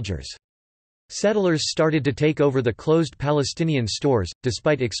and soldiers. Settlers started to take over the closed Palestinian stores,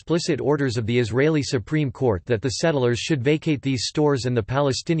 despite explicit orders of the Israeli Supreme Court that the settlers should vacate these stores and the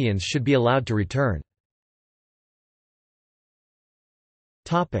Palestinians should be allowed to return.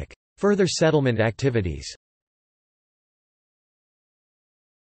 Further settlement activities.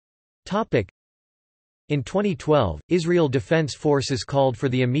 In 2012, Israel Defense Forces called for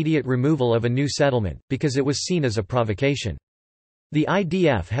the immediate removal of a new settlement, because it was seen as a provocation. The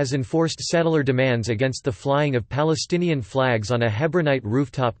IDF has enforced settler demands against the flying of Palestinian flags on a Hebronite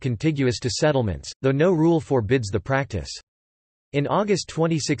rooftop contiguous to settlements, though no rule forbids the practice. In August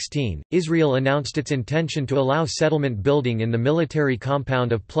 2016, Israel announced its intention to allow settlement building in the military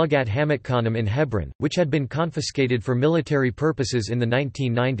compound of Plugat Hamatkanim in Hebron, which had been confiscated for military purposes in the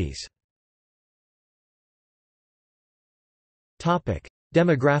 1990s.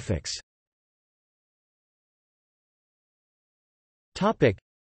 Demographics.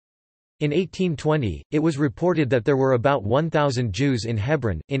 In 1820, it was reported that there were about 1,000 Jews in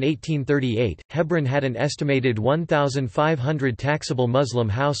Hebron. In 1838, Hebron had an estimated 1,500 taxable Muslim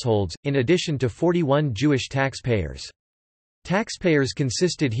households, in addition to 41 Jewish taxpayers. Taxpayers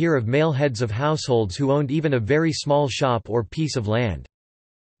consisted here of male heads of households who owned even a very small shop or piece of land.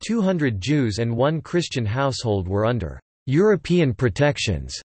 200 Jews and 1 Christian household were under European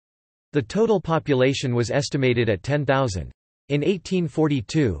protections. The total population was estimated at 10,000. In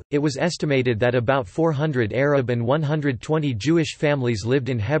 1842, it was estimated that about 400 Arab and 120 Jewish families lived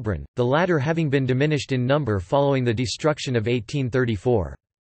in Hebron, the latter having been diminished in number following the destruction of 1834.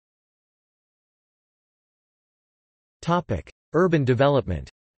 Urban development.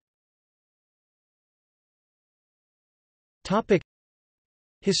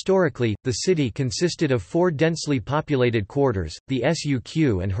 Historically, the city consisted of 4 densely populated quarters, the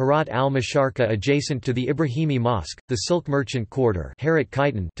Suq and Harat al-Masharqa adjacent to the Ibrahimi Mosque, the Silk Merchant Quarter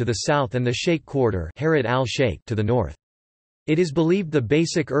to the south and the Sheikh Quarter Harat al-Sheikh to the north. It is believed the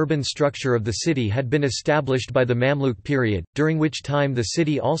basic urban structure of the city had been established by the Mamluk period, during which time the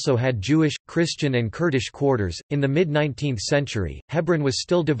city also had Jewish, Christian and Kurdish quarters. In the mid-19th century, Hebron was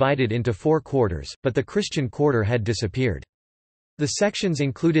still divided into 4 quarters, but the Christian quarter had disappeared. The sections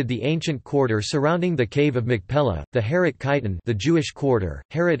included the ancient quarter surrounding the Cave of Machpelah, the Harat Kaitan, the Jewish quarter,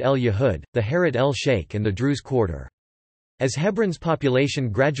 Harat el-Yehud, the Harat el-Sheikh and the Druze quarter. As Hebron's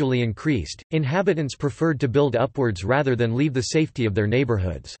population gradually increased, inhabitants preferred to build upwards rather than leave the safety of their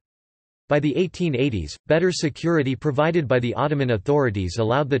neighborhoods. By the 1880s, better security provided by the Ottoman authorities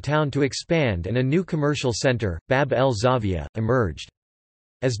allowed the town to expand and a new commercial center, Bab el-Zavia, emerged.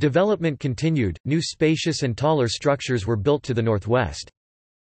 As development continued, new spacious and taller structures were built to the northwest.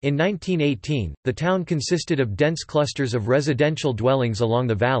 In 1918, the town consisted of dense clusters of residential dwellings along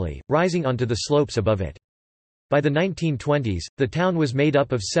the valley, rising onto the slopes above it. By the 1920s, the town was made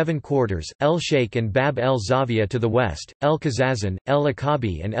up of 7 quarters, El Sheikh and Bab el-Zavia to the west, El Kazazan, El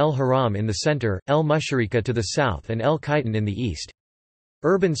Akabi and El Haram in the center, El Musharika to the south and El Kaitan in the east.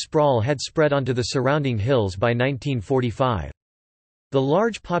 Urban sprawl had spread onto the surrounding hills by 1945. The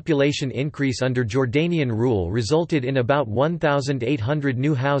large population increase under Jordanian rule resulted in about 1,800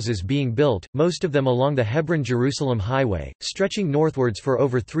 new houses being built, most of them along the Hebron-Jerusalem highway, stretching northwards for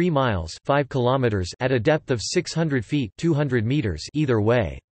over 3 miles 5 kilometers at a depth of 600 feet 200 meters either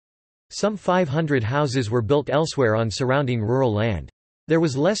way. Some 500 houses were built elsewhere on surrounding rural land. There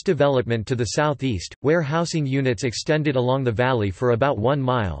was less development to the southeast, where housing units extended along the valley for about 1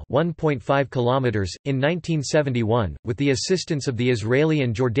 mile (1.5 kilometers). In 1971, with the assistance of the Israeli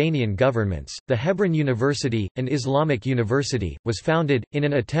and Jordanian governments, the Hebron University, an Islamic university, was founded. In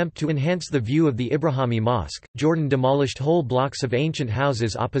an attempt to enhance the view of the Ibrahimi Mosque, Jordan demolished whole blocks of ancient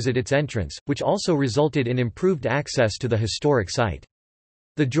houses opposite its entrance, which also resulted in improved access to the historic site.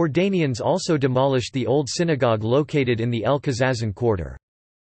 The Jordanians also demolished the old synagogue located in the El Kazazan quarter.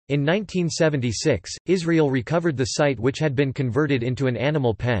 In 1976, Israel recovered the site which had been converted into an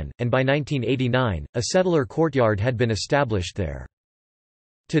animal pen, and by 1989, a settler courtyard had been established there.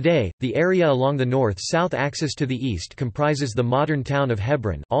 Today, the area along the north-south axis to the east comprises the modern town of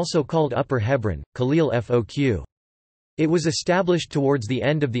Hebron, also called Upper Hebron, Khalil Foq. It was established towards the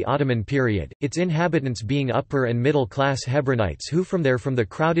end of the Ottoman period, its inhabitants being upper and middle-class Hebronites who from the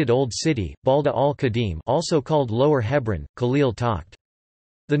crowded old city, Balda al-Qadim, also called Lower Hebron, Khalil Takht.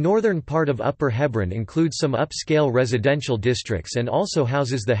 The northern part of Upper Hebron includes some upscale residential districts and also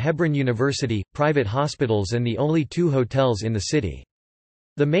houses the Hebron University, private hospitals and the only 2 hotels in the city.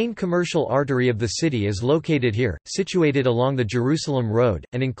 The main commercial artery of the city is located here, situated along the Jerusalem Road,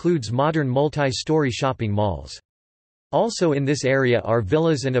 and includes modern multi-story shopping malls. Also in this area are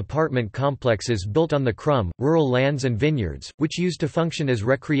villas and apartment complexes built on the Krum, rural lands and vineyards, which used to function as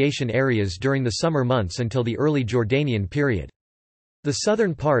recreation areas during the summer months until the early Jordanian period. The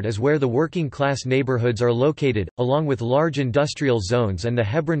southern part is where the working-class neighborhoods are located, along with large industrial zones and the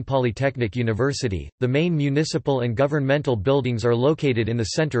Hebron Polytechnic University. The main municipal and governmental buildings are located in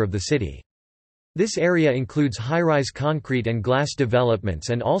the center of the city. This area includes high-rise concrete and glass developments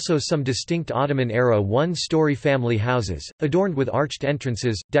and also some distinct Ottoman-era one-story family houses, adorned with arched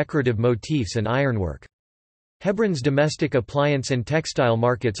entrances, decorative motifs and ironwork. Hebron's domestic appliance and textile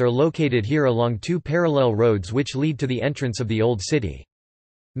markets are located here along 2 parallel roads which lead to the entrance of the Old City.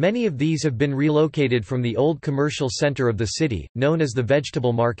 Many of these have been relocated from the old commercial center of the city, known as the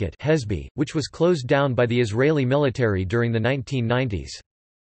Vegetable Market, which was closed down by the Israeli military during the 1990s.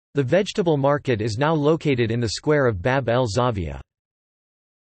 The Vegetable Market is now located in the square of Bab el-Zavia.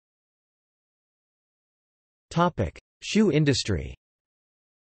 Shoe industry.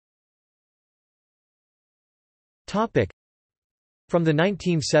 From the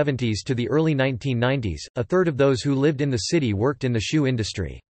 1970s to the early 1990s, a third of those who lived in the city worked in the shoe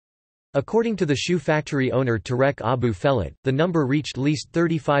industry. According to the shoe factory owner Tarek Abu Fellat, the number reached at least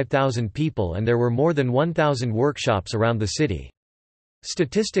 35,000 people and there were more than 1,000 workshops around the city.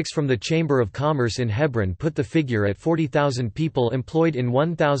 Statistics from the Chamber of Commerce in Hebron put the figure at 40,000 people employed in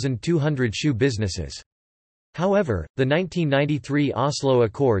 1,200 shoe businesses. However, the 1993 Oslo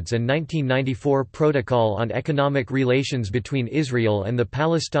Accords and 1994 Protocol on Economic Relations between Israel and the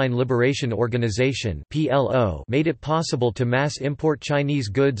Palestine Liberation Organization (PLO) made it possible to mass import Chinese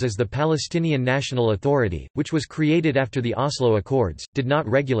goods as the Palestinian National Authority, which was created after the Oslo Accords, did not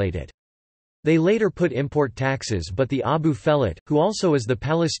regulate it. They later put import taxes, but the Abu Fellat, who also is the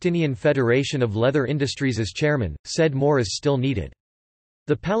Palestinian Federation of Leather Industries' chairman, said more is still needed.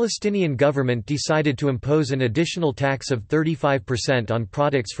 The Palestinian government decided to impose an additional tax of 35% on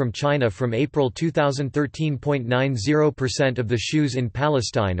products from China from April 2013. 90% of the shoes in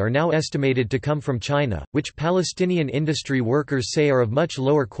Palestine are now estimated to come from China, which Palestinian industry workers say are of much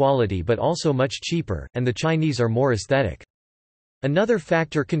lower quality but also much cheaper, and the Chinese are more aesthetic. Another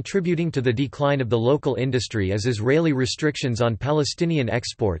factor contributing to the decline of the local industry is Israeli restrictions on Palestinian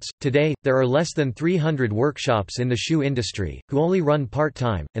exports. Today, there are less than 300 workshops in the shoe industry, who only run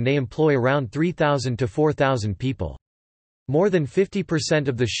part-time, and they employ around 3,000 to 4,000 people. More than 50%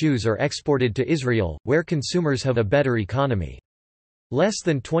 of the shoes are exported to Israel, where consumers have a better economy. Less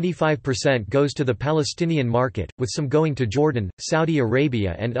than 25% goes to the Palestinian market, with some going to Jordan, Saudi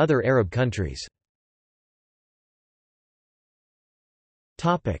Arabia and other Arab countries.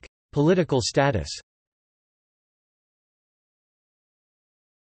 Political status.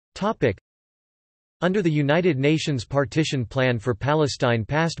 Under the United Nations Partition Plan for Palestine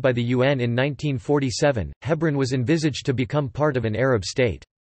passed by the UN in 1947, Hebron was envisaged to become part of an Arab state.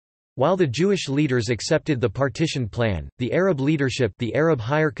 While the Jewish leaders accepted the partition plan, the Arab leadership, the Arab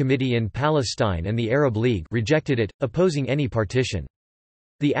Higher Committee in Palestine and the Arab League, rejected it, opposing any partition.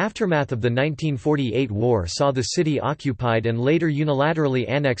 The aftermath of the 1948 war saw the city occupied and later unilaterally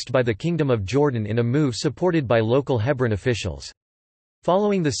annexed by the Kingdom of Jordan in a move supported by local Hebron officials.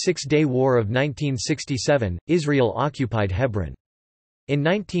 Following the Six-Day War of 1967, Israel occupied Hebron. In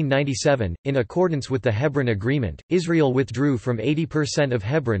 1997, in accordance with the Hebron Agreement, Israel withdrew from 80% of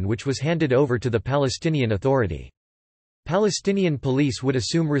Hebron, which was handed over to the Palestinian Authority. Palestinian police would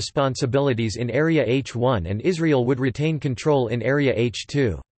assume responsibilities in Area H1 and Israel would retain control in Area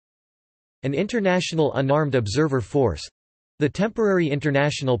H2. An international unarmed observer force—the Temporary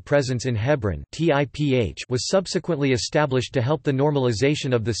International Presence in Hebron was subsequently established to help the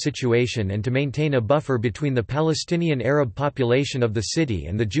normalization of the situation and to maintain a buffer between the Palestinian Arab population of the city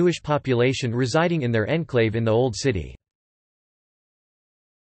and the Jewish population residing in their enclave in the Old City.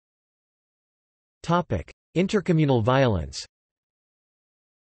 Intercommunal violence.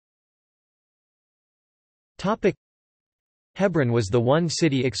 Hebron was the one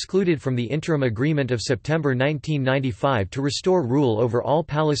city excluded from the interim agreement of September 1995 to restore rule over all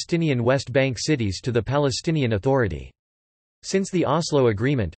Palestinian West Bank cities to the Palestinian Authority. Since the Oslo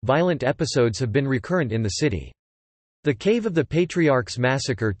Agreement, violent episodes have been recurrent in the city. The Cave of the Patriarchs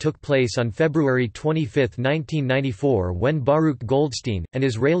massacre took place on February 25, 1994 when Baruch Goldstein, an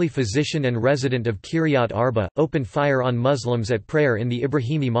Israeli physician and resident of Kiryat Arba, opened fire on Muslims at prayer in the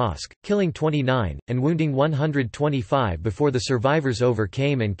Ibrahimi Mosque, killing 29, and wounding 125 before the survivors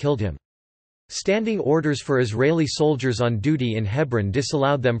overcame and killed him. Standing orders for Israeli soldiers on duty in Hebron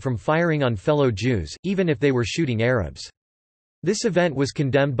disallowed them from firing on fellow Jews, even if they were shooting Arabs. This event was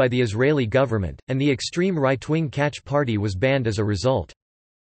condemned by the Israeli government, and the extreme right-wing Catch Party was banned as a result.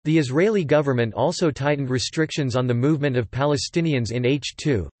 The Israeli government also tightened restrictions on the movement of Palestinians in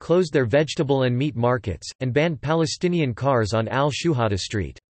H2, closed their vegetable and meat markets, and banned Palestinian cars on Al-Shuhada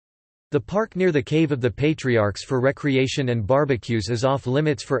Street. The park near the Cave of the Patriarchs for recreation and barbecues is off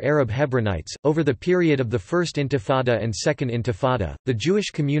limits for Arab Hebronites. Over the period of the First Intifada and Second Intifada, the Jewish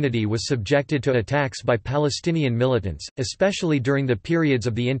community was subjected to attacks by Palestinian militants, especially during the periods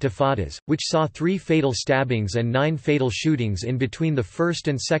of the Intifadas, which saw 3 fatal stabbings and 9 fatal shootings in between the First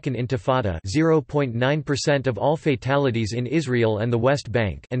and Second Intifada, 0.9% of all fatalities in Israel and the West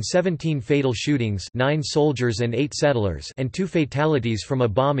Bank, and 17 fatal shootings, 9 soldiers and 8 settlers, and 2 fatalities from a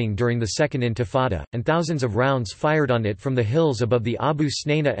bombing during the Second Intifada, and thousands of rounds fired on it from the hills above the Abu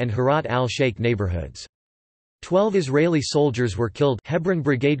Snaina and Harat al-Sheikh neighborhoods. 12 Israeli soldiers were killed, Hebron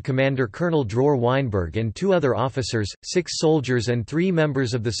Brigade Commander Colonel Dror Weinberg and 2 other officers, 6 soldiers and 3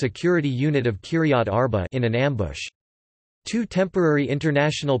 members of the security unit of Kiryat Arba in an ambush. 2 temporary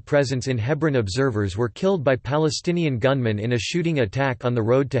international presence in Hebron observers were killed by Palestinian gunmen in a shooting attack on the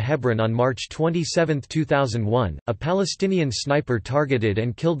road to Hebron on March 27, 2001. A Palestinian sniper targeted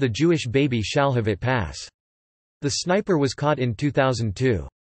and killed the Jewish baby Shalhavit Pass. The sniper was caught in 2002.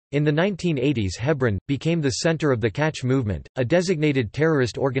 In the 1980s, Hebron became the center of the Catch Movement, a designated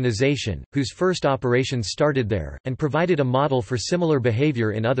terrorist organization, whose first operations started there, and provided a model for similar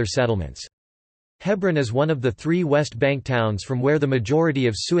behavior in other settlements. Hebron is one of the 3 West Bank towns from where the majority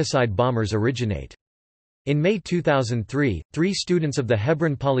of suicide bombers originate. In May 2003, 3 students of the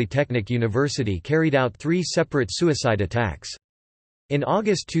Hebron Polytechnic University carried out 3 separate suicide attacks. In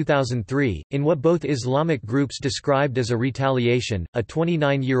August 2003, in what both Islamic groups described as a retaliation, a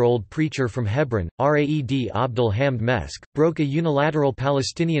 29-year-old preacher from Hebron, Raed Abdul Hamd Mesk, broke a unilateral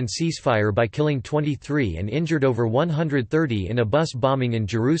Palestinian ceasefire by killing 23 and injured over 130 in a bus bombing in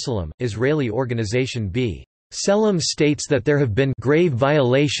Jerusalem. Israeli organization B. Selam states that there have been grave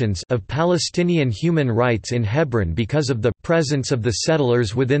violations of Palestinian human rights in Hebron because of the presence of the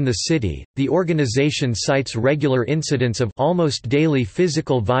settlers within the city. The organization cites regular incidents of almost daily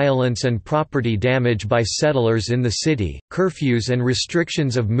physical violence and property damage by settlers in the city, curfews and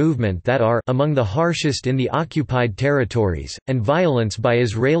restrictions of movement that are among the harshest in the occupied territories, and violence by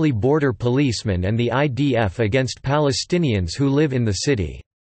Israeli border policemen and the IDF against Palestinians who live in the city's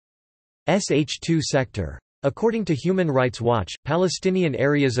H2 sector. According to Human Rights Watch, Palestinian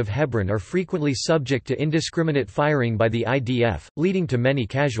areas of Hebron are frequently subject to indiscriminate firing by the IDF, leading to many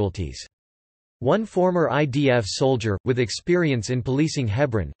casualties. One former IDF soldier, with experience in policing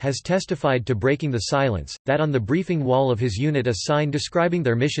Hebron, has testified to breaking the silence, that on the briefing wall of his unit a sign describing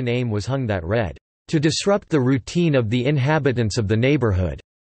their mission aim was hung that read, "To disrupt the routine of the inhabitants of the neighborhood."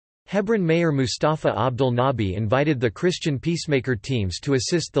 Hebron Mayor Mustafa Abdul Nabi invited the Christian peacemaker teams to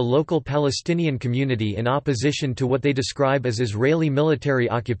assist the local Palestinian community in opposition to what they describe as Israeli military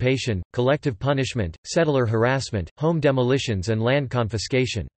occupation, collective punishment, settler harassment, home demolitions and land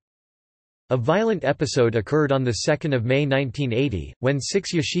confiscation. A violent episode occurred on 2 May 1980, when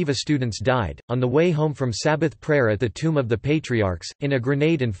 6 yeshiva students died, on the way home from Sabbath prayer at the Tomb of the Patriarchs, in a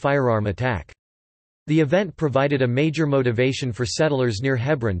grenade and firearm attack. The event provided a major motivation for settlers near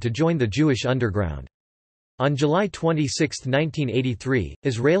Hebron to join the Jewish underground. On July 26, 1983,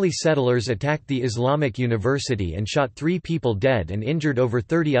 Israeli settlers attacked the Islamic University and shot 3 people dead and injured over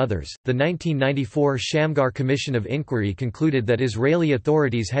 30 others. The 1994 Shamgar Commission of Inquiry concluded that Israeli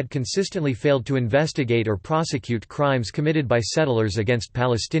authorities had consistently failed to investigate or prosecute crimes committed by settlers against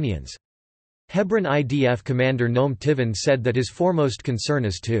Palestinians. Hebron IDF commander Noam Tivan said that his foremost concern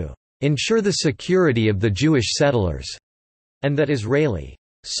is to ensure the security of the Jewish settlers, and that Israeli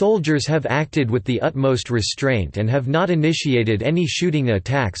soldiers have acted with the utmost restraint and have not initiated any shooting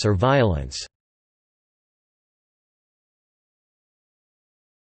attacks or violence.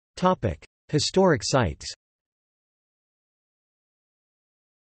 Historic sites.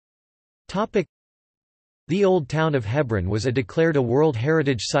 The Old Town of Hebron was declared a World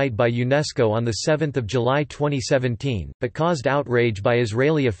Heritage Site by UNESCO on 7 July 2017, but caused outrage by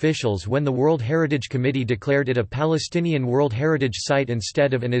Israeli officials when the World Heritage Committee declared it a Palestinian World Heritage Site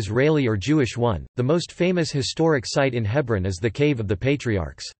instead of an Israeli or Jewish one. The most famous historic site in Hebron is the Cave of the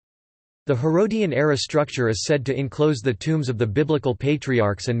Patriarchs. The Herodian-era structure is said to enclose the tombs of the biblical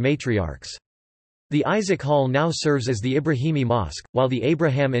patriarchs and matriarchs. The Isaac Hall now serves as the Ibrahimi Mosque, while the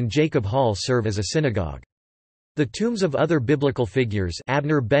Abraham and Jacob Hall serve as a synagogue. The tombs of other biblical figures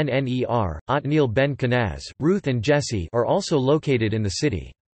Abner ben Ner, Otniel ben Kenaz, Ruth and Jesse are also located in the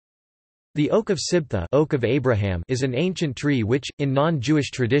city. The Oak of Sibtha, Oak of Abraham is an ancient tree which, in non-Jewish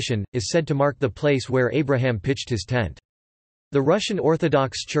tradition, is said to mark the place where Abraham pitched his tent. The Russian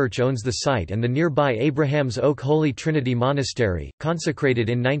Orthodox Church owns the site and the nearby Abraham's Oak Holy Trinity Monastery, consecrated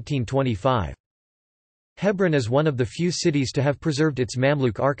in 1925. Hebron is one of the few cities to have preserved its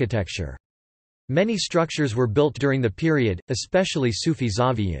Mamluk architecture. Many structures were built during the period, especially Sufi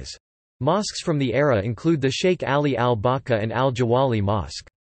zaviyas. Mosques from the era include the Sheikh Ali al-Baka and al-Jawali Mosque.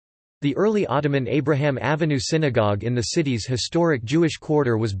 The early Ottoman Abraham Avenue Synagogue in the city's historic Jewish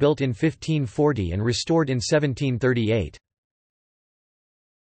quarter was built in 1540 and restored in 1738.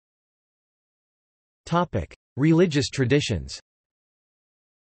 Religious traditions.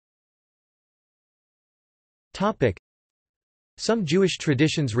 Some Jewish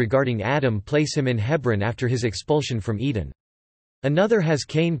traditions regarding Adam place him in Hebron after his expulsion from Eden. Another has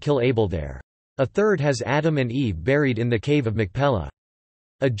Cain kill Abel there. A third has Adam and Eve buried in the cave of Machpelah.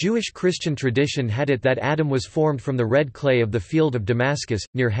 A Jewish Christian tradition had it that Adam was formed from the red clay of the field of Damascus,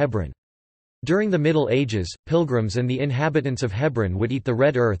 near Hebron. During the Middle Ages, pilgrims and the inhabitants of Hebron would eat the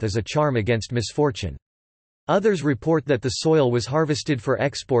red earth as a charm against misfortune. Others report that the soil was harvested for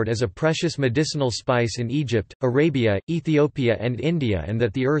export as a precious medicinal spice in Egypt, Arabia, Ethiopia and India, and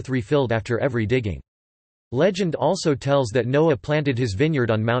that the earth refilled after every digging. Legend also tells that Noah planted his vineyard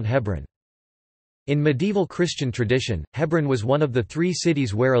on Mount Hebron. In medieval Christian tradition, Hebron was one of the 3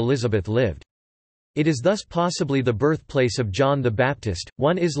 cities where Elizabeth lived. It is thus possibly the birthplace of John the Baptist.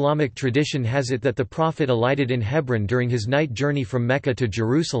 One Islamic tradition has it that the Prophet alighted in Hebron during his night journey from Mecca to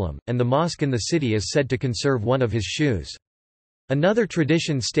Jerusalem, and the mosque in the city is said to conserve one of his shoes. Another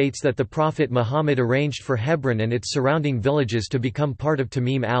tradition states that the Prophet Muhammad arranged for Hebron and its surrounding villages to become part of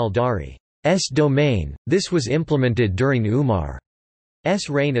Tamim al-Dari's domain. This was implemented during Umar's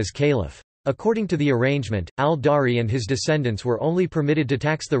reign as caliph. According to the arrangement, al-Dari and his descendants were only permitted to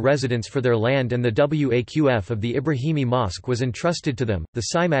tax the residents for their land, and the waqf of the Ibrahimi Mosque was entrusted to them. The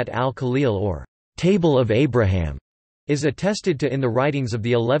Simat al-Khalil, or Table of Abraham, is attested to in the writings of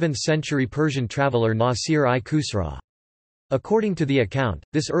the 11th-century Persian traveller Nasir-i-Khusra. According to the account,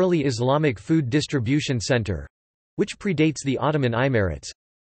 this early Islamic food distribution center—which predates the Ottoman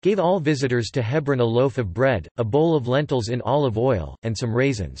Emirates—gave all visitors to Hebron a loaf of bread, a bowl of lentils in olive oil, and some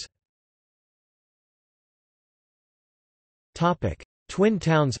raisins. Twin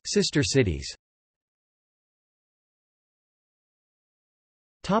towns, sister cities.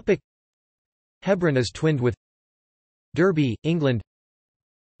 Hebron is twinned with Derby, England,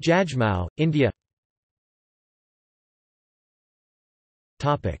 Jajmau, India.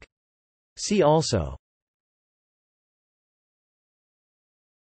 See also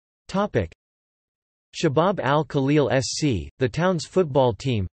Shabab al-Khalil SC, the town's football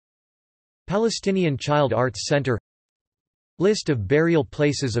team. Palestinian Child Arts Center. List of burial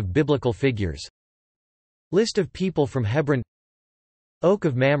places of biblical figures. List of people from Hebron. Oak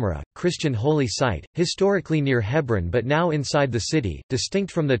of Mamre, Christian holy site, historically near Hebron but now inside the city,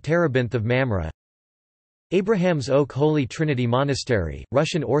 distinct from the Terebinth of Mamre. Abraham's Oak Holy Trinity Monastery,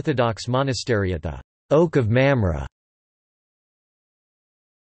 Russian Orthodox monastery at the Oak of Mamre.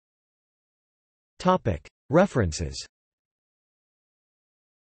 References.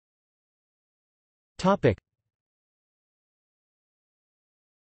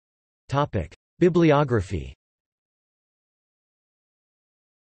 Bibliography.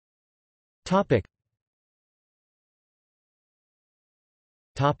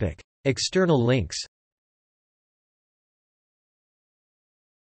 External links.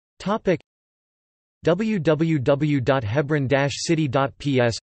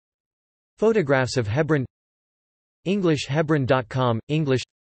 www.hebron-city.ps. Photographs of Hebron. EnglishHebron.com, English.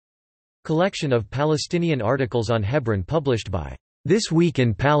 Collection of Palestinian articles on Hebron published by This Week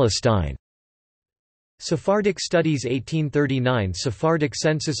in Palestine. Sephardic Studies 1839 Sephardic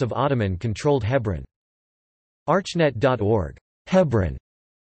Census of Ottoman-controlled Hebron. Archnet.org. Hebron.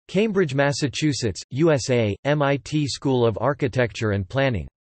 Cambridge, Massachusetts, USA, MIT School of Architecture and Planning.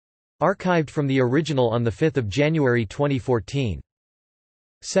 Archived from the original on 5 January 2014.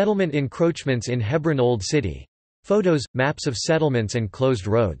 Settlement encroachments in Hebron Old City. Photos, maps of settlements and closed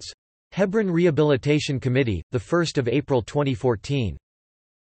roads. Hebron Rehabilitation Committee, 1 April 2014.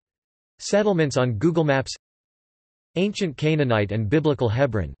 Settlements on Google Maps. Ancient Canaanite and Biblical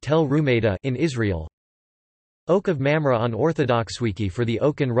Hebron Tel Rumeida in Israel. Oak of Mamre on Orthodox Wiki for the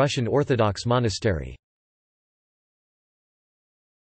Oak and Russian Orthodox Monastery.